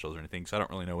commercials or anything, so I don't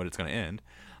really know when it's going to end.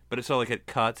 But it's all like it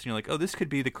cuts, and you're like, oh, this could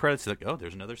be the credits. Like, oh,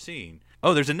 there's another scene.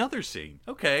 Oh, there's another scene.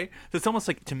 Okay. So it's almost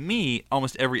like, to me,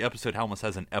 almost every episode almost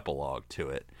has an epilogue to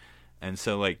it. And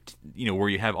so, like, where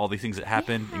you have all these things that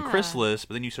happen in Chrysalis,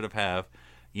 but then you sort of have,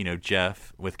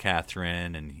 Jeff with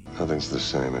Catherine. And nothing's the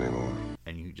same anymore.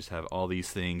 And you just have all these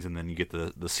things, and then you get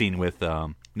the scene with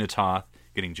Natoth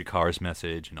getting Jakar's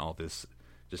message, and all this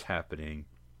just happening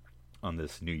on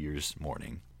this New Year's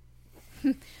morning.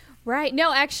 Right.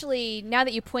 No, actually, now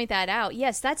that you point that out,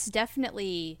 yes, that's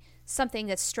definitely something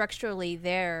that's structurally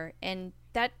there. And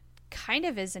that kind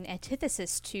of is an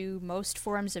antithesis to most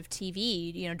forms of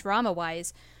TV,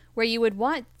 drama-wise, where you would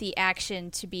want the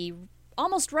action to be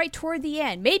almost right toward the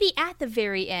end, maybe at the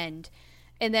very end.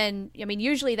 And then,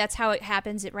 usually that's how it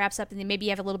happens. It wraps up, and then maybe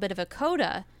you have a little bit of a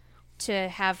coda to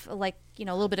have, a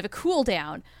little bit of a cool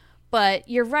down. But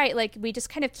you're right, we just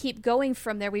kind of keep going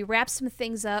from there. We wrap some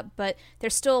things up, but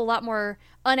there's still a lot more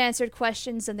unanswered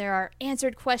questions than there are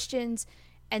answered questions.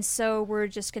 And so we're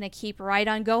just going to keep right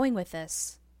on going with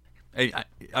this. I'm just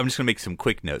going to make some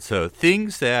quick notes. So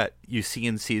things that you see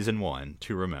in Season 1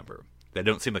 to remember that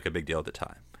don't seem like a big deal at the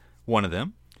time. One of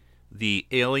them, the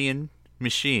alien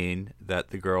machine that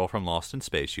the girl from Lost in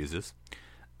Space uses.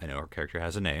 I know her character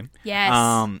has a name.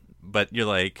 Yes. But you're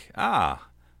like,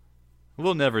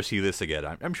 we'll never see this again.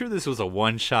 I'm sure this was a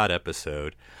one-shot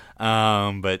episode,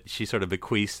 but she sort of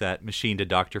bequeaths that machine to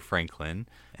Dr. Franklin,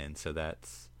 and so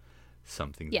that's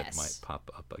something that might pop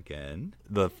up again.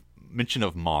 The mention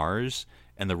of Mars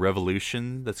and the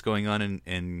revolution that's going on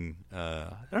in I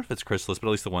don't know if it's Chrysalis, but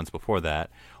at least the ones before that,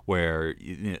 where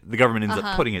the government ends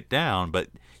up putting it down, but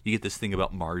you get this thing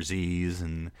about Marsies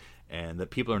and that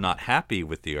people are not happy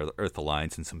with the Earth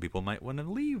Alliance, and some people might want to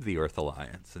leave the Earth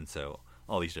Alliance, and so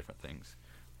all these different things.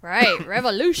 Right,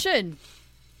 revolution.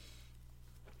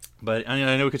 But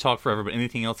I know we could talk forever, but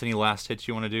anything else, any last hits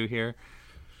you want to do here?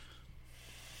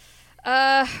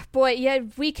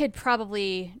 We could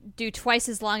probably do twice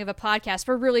as long of a podcast.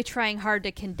 We're really trying hard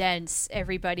to condense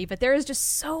everybody, but there is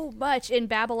just so much in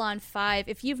Babylon 5.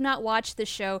 If you've not watched the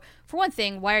show, for one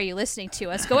thing, why are you listening to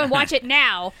us? Go and watch it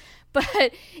now.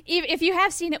 But if you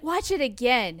have seen it, watch it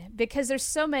again, because there's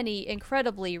so many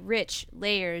incredibly rich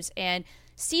layers, and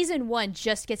Season 1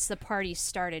 just gets the party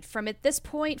started. From at this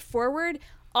point forward,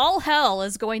 all hell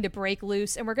is going to break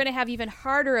loose, and we're going to have even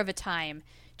harder of a time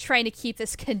trying to keep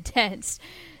this condensed.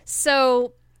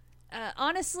 So,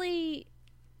 honestly,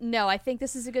 no, I think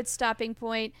this is a good stopping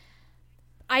point.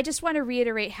 I just want to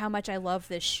reiterate how much I love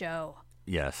this show.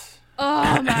 Yes.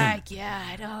 Oh my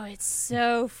God. Oh, it's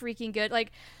so freaking good.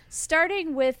 Like,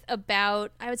 starting with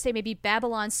about, I would say maybe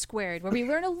Babylon Squared, where we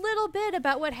learn a little bit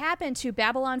about what happened to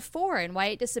Babylon 4 and why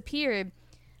it disappeared.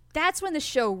 That's when the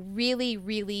show really,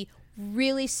 really,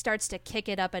 really starts to kick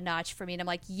it up a notch for me. And I'm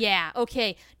like, yeah,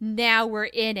 okay, now we're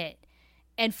in it.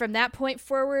 And from that point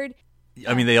forward...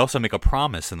 I mean, they also make a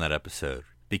promise in that episode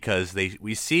because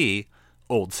we see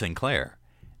old Sinclair.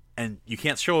 And you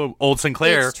can't show old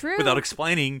Sinclair without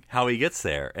explaining how he gets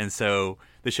there. And so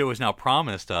the show has now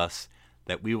promised us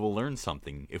that we will learn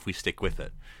something if we stick with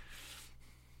it.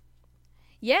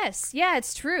 Yes, yeah,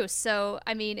 it's true. So,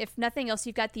 I mean, if nothing else,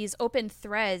 you've got these open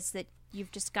threads that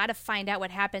you've just got to find out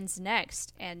what happens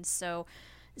next. And so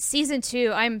season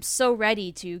 2, I'm so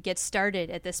ready to get started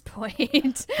at this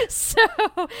point. So,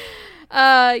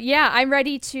 yeah, I'm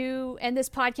ready to end this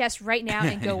podcast right now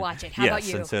and go watch it. How about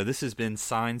you? And so this has been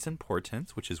Signs and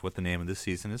Portents, which is what the name of this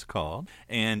season is called.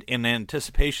 And in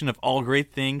anticipation of all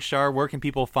great things, Shar, where can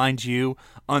people find you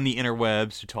on the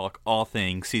interwebs to talk all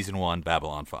things Season 1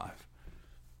 Babylon 5?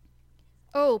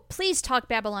 Oh, please talk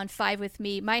Babylon 5 with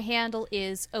me. My handle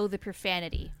is the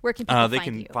Profanity. Where can people find you? They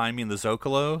can find me in the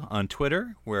Zocalo on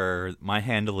Twitter, where my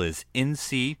handle is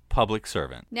NC Public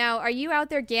Servant. Now, are you out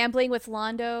there gambling with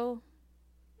Londo?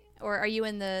 Or are you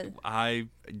in the...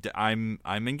 I'm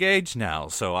engaged now,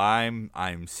 so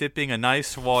I'm sipping a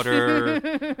nice water.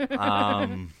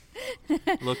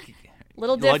 Look,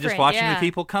 little different, just watching the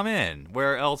people come in.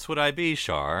 Where else would I be,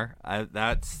 Shar?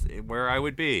 That's where I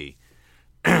would be.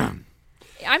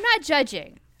 I'm not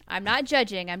judging.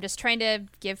 I'm just trying to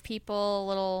give people a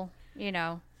little,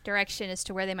 direction as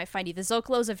to where they might find you. The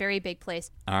Zocalo is a very big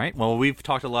place. All right. Well, we've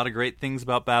talked a lot of great things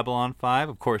about Babylon 5.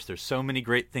 Of course, there's so many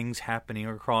great things happening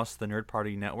across the Nerd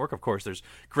Party Network. Of course, there's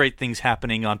great things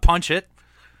happening on Punch It,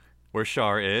 where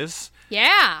Shar is.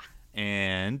 Yeah.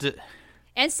 And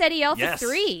Ceti Alpha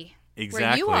 3. Exactly.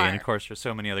 Where you are. And of course, there's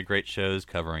so many other great shows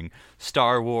covering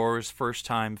Star Wars,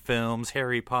 first-time films,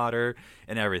 Harry Potter,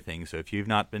 and everything. So if you've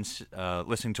not been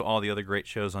listening to all the other great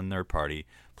shows on Nerd Party,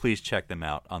 please check them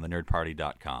out on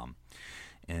thenerdparty.com.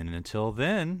 And until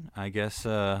then, I guess...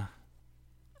 All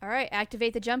right,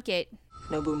 activate the jump gate.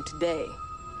 No boom today,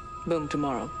 boom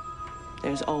tomorrow.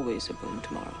 There's always a boom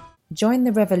tomorrow. Join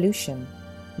the revolution.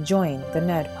 Join the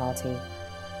Nerd Party.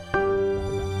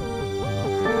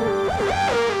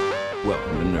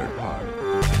 Welcome to Nerd Party.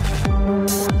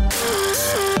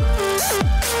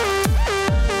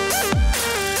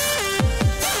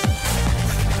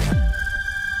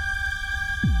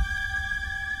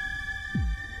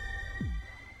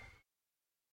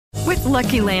 With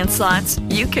Lucky Land Slots,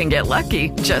 you can get lucky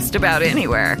just about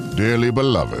anywhere. Dearly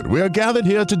beloved, we are gathered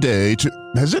here today to...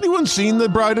 Has anyone seen the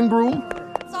bride and groom?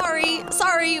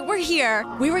 Sorry, we're here.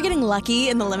 We were getting lucky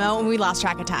in the limo and we lost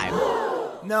track of time.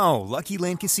 No, Lucky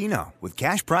Land Casino, with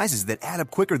cash prizes that add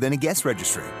up quicker than a guest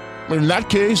registry. In that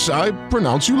case, I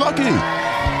pronounce you lucky.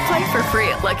 Play for free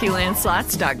at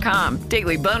LuckyLandSlots.com.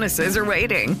 Daily bonuses are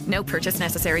waiting. No purchase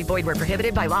necessary. Void where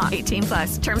prohibited by law.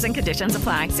 18+. Terms and conditions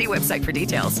apply. See website for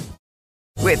details.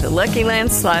 With Lucky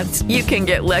Land Slots, you can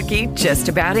get lucky just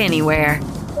about anywhere.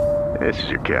 This is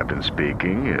your captain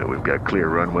speaking. We've got clear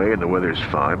runway and the weather's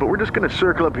fine, but we're just going to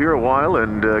circle up here a while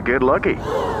and get lucky.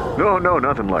 No,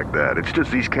 nothing like that. It's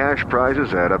just these cash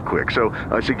prizes add up quick. So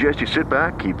I suggest you sit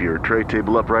back, keep your tray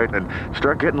table upright, and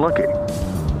start getting lucky.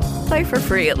 Play for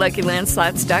free at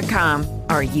LuckyLandSlots.com.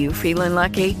 Are you feeling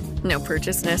lucky? No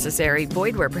purchase necessary.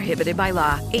 Void where prohibited by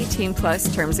law.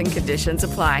 18+ terms and conditions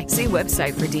apply. See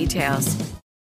website for details.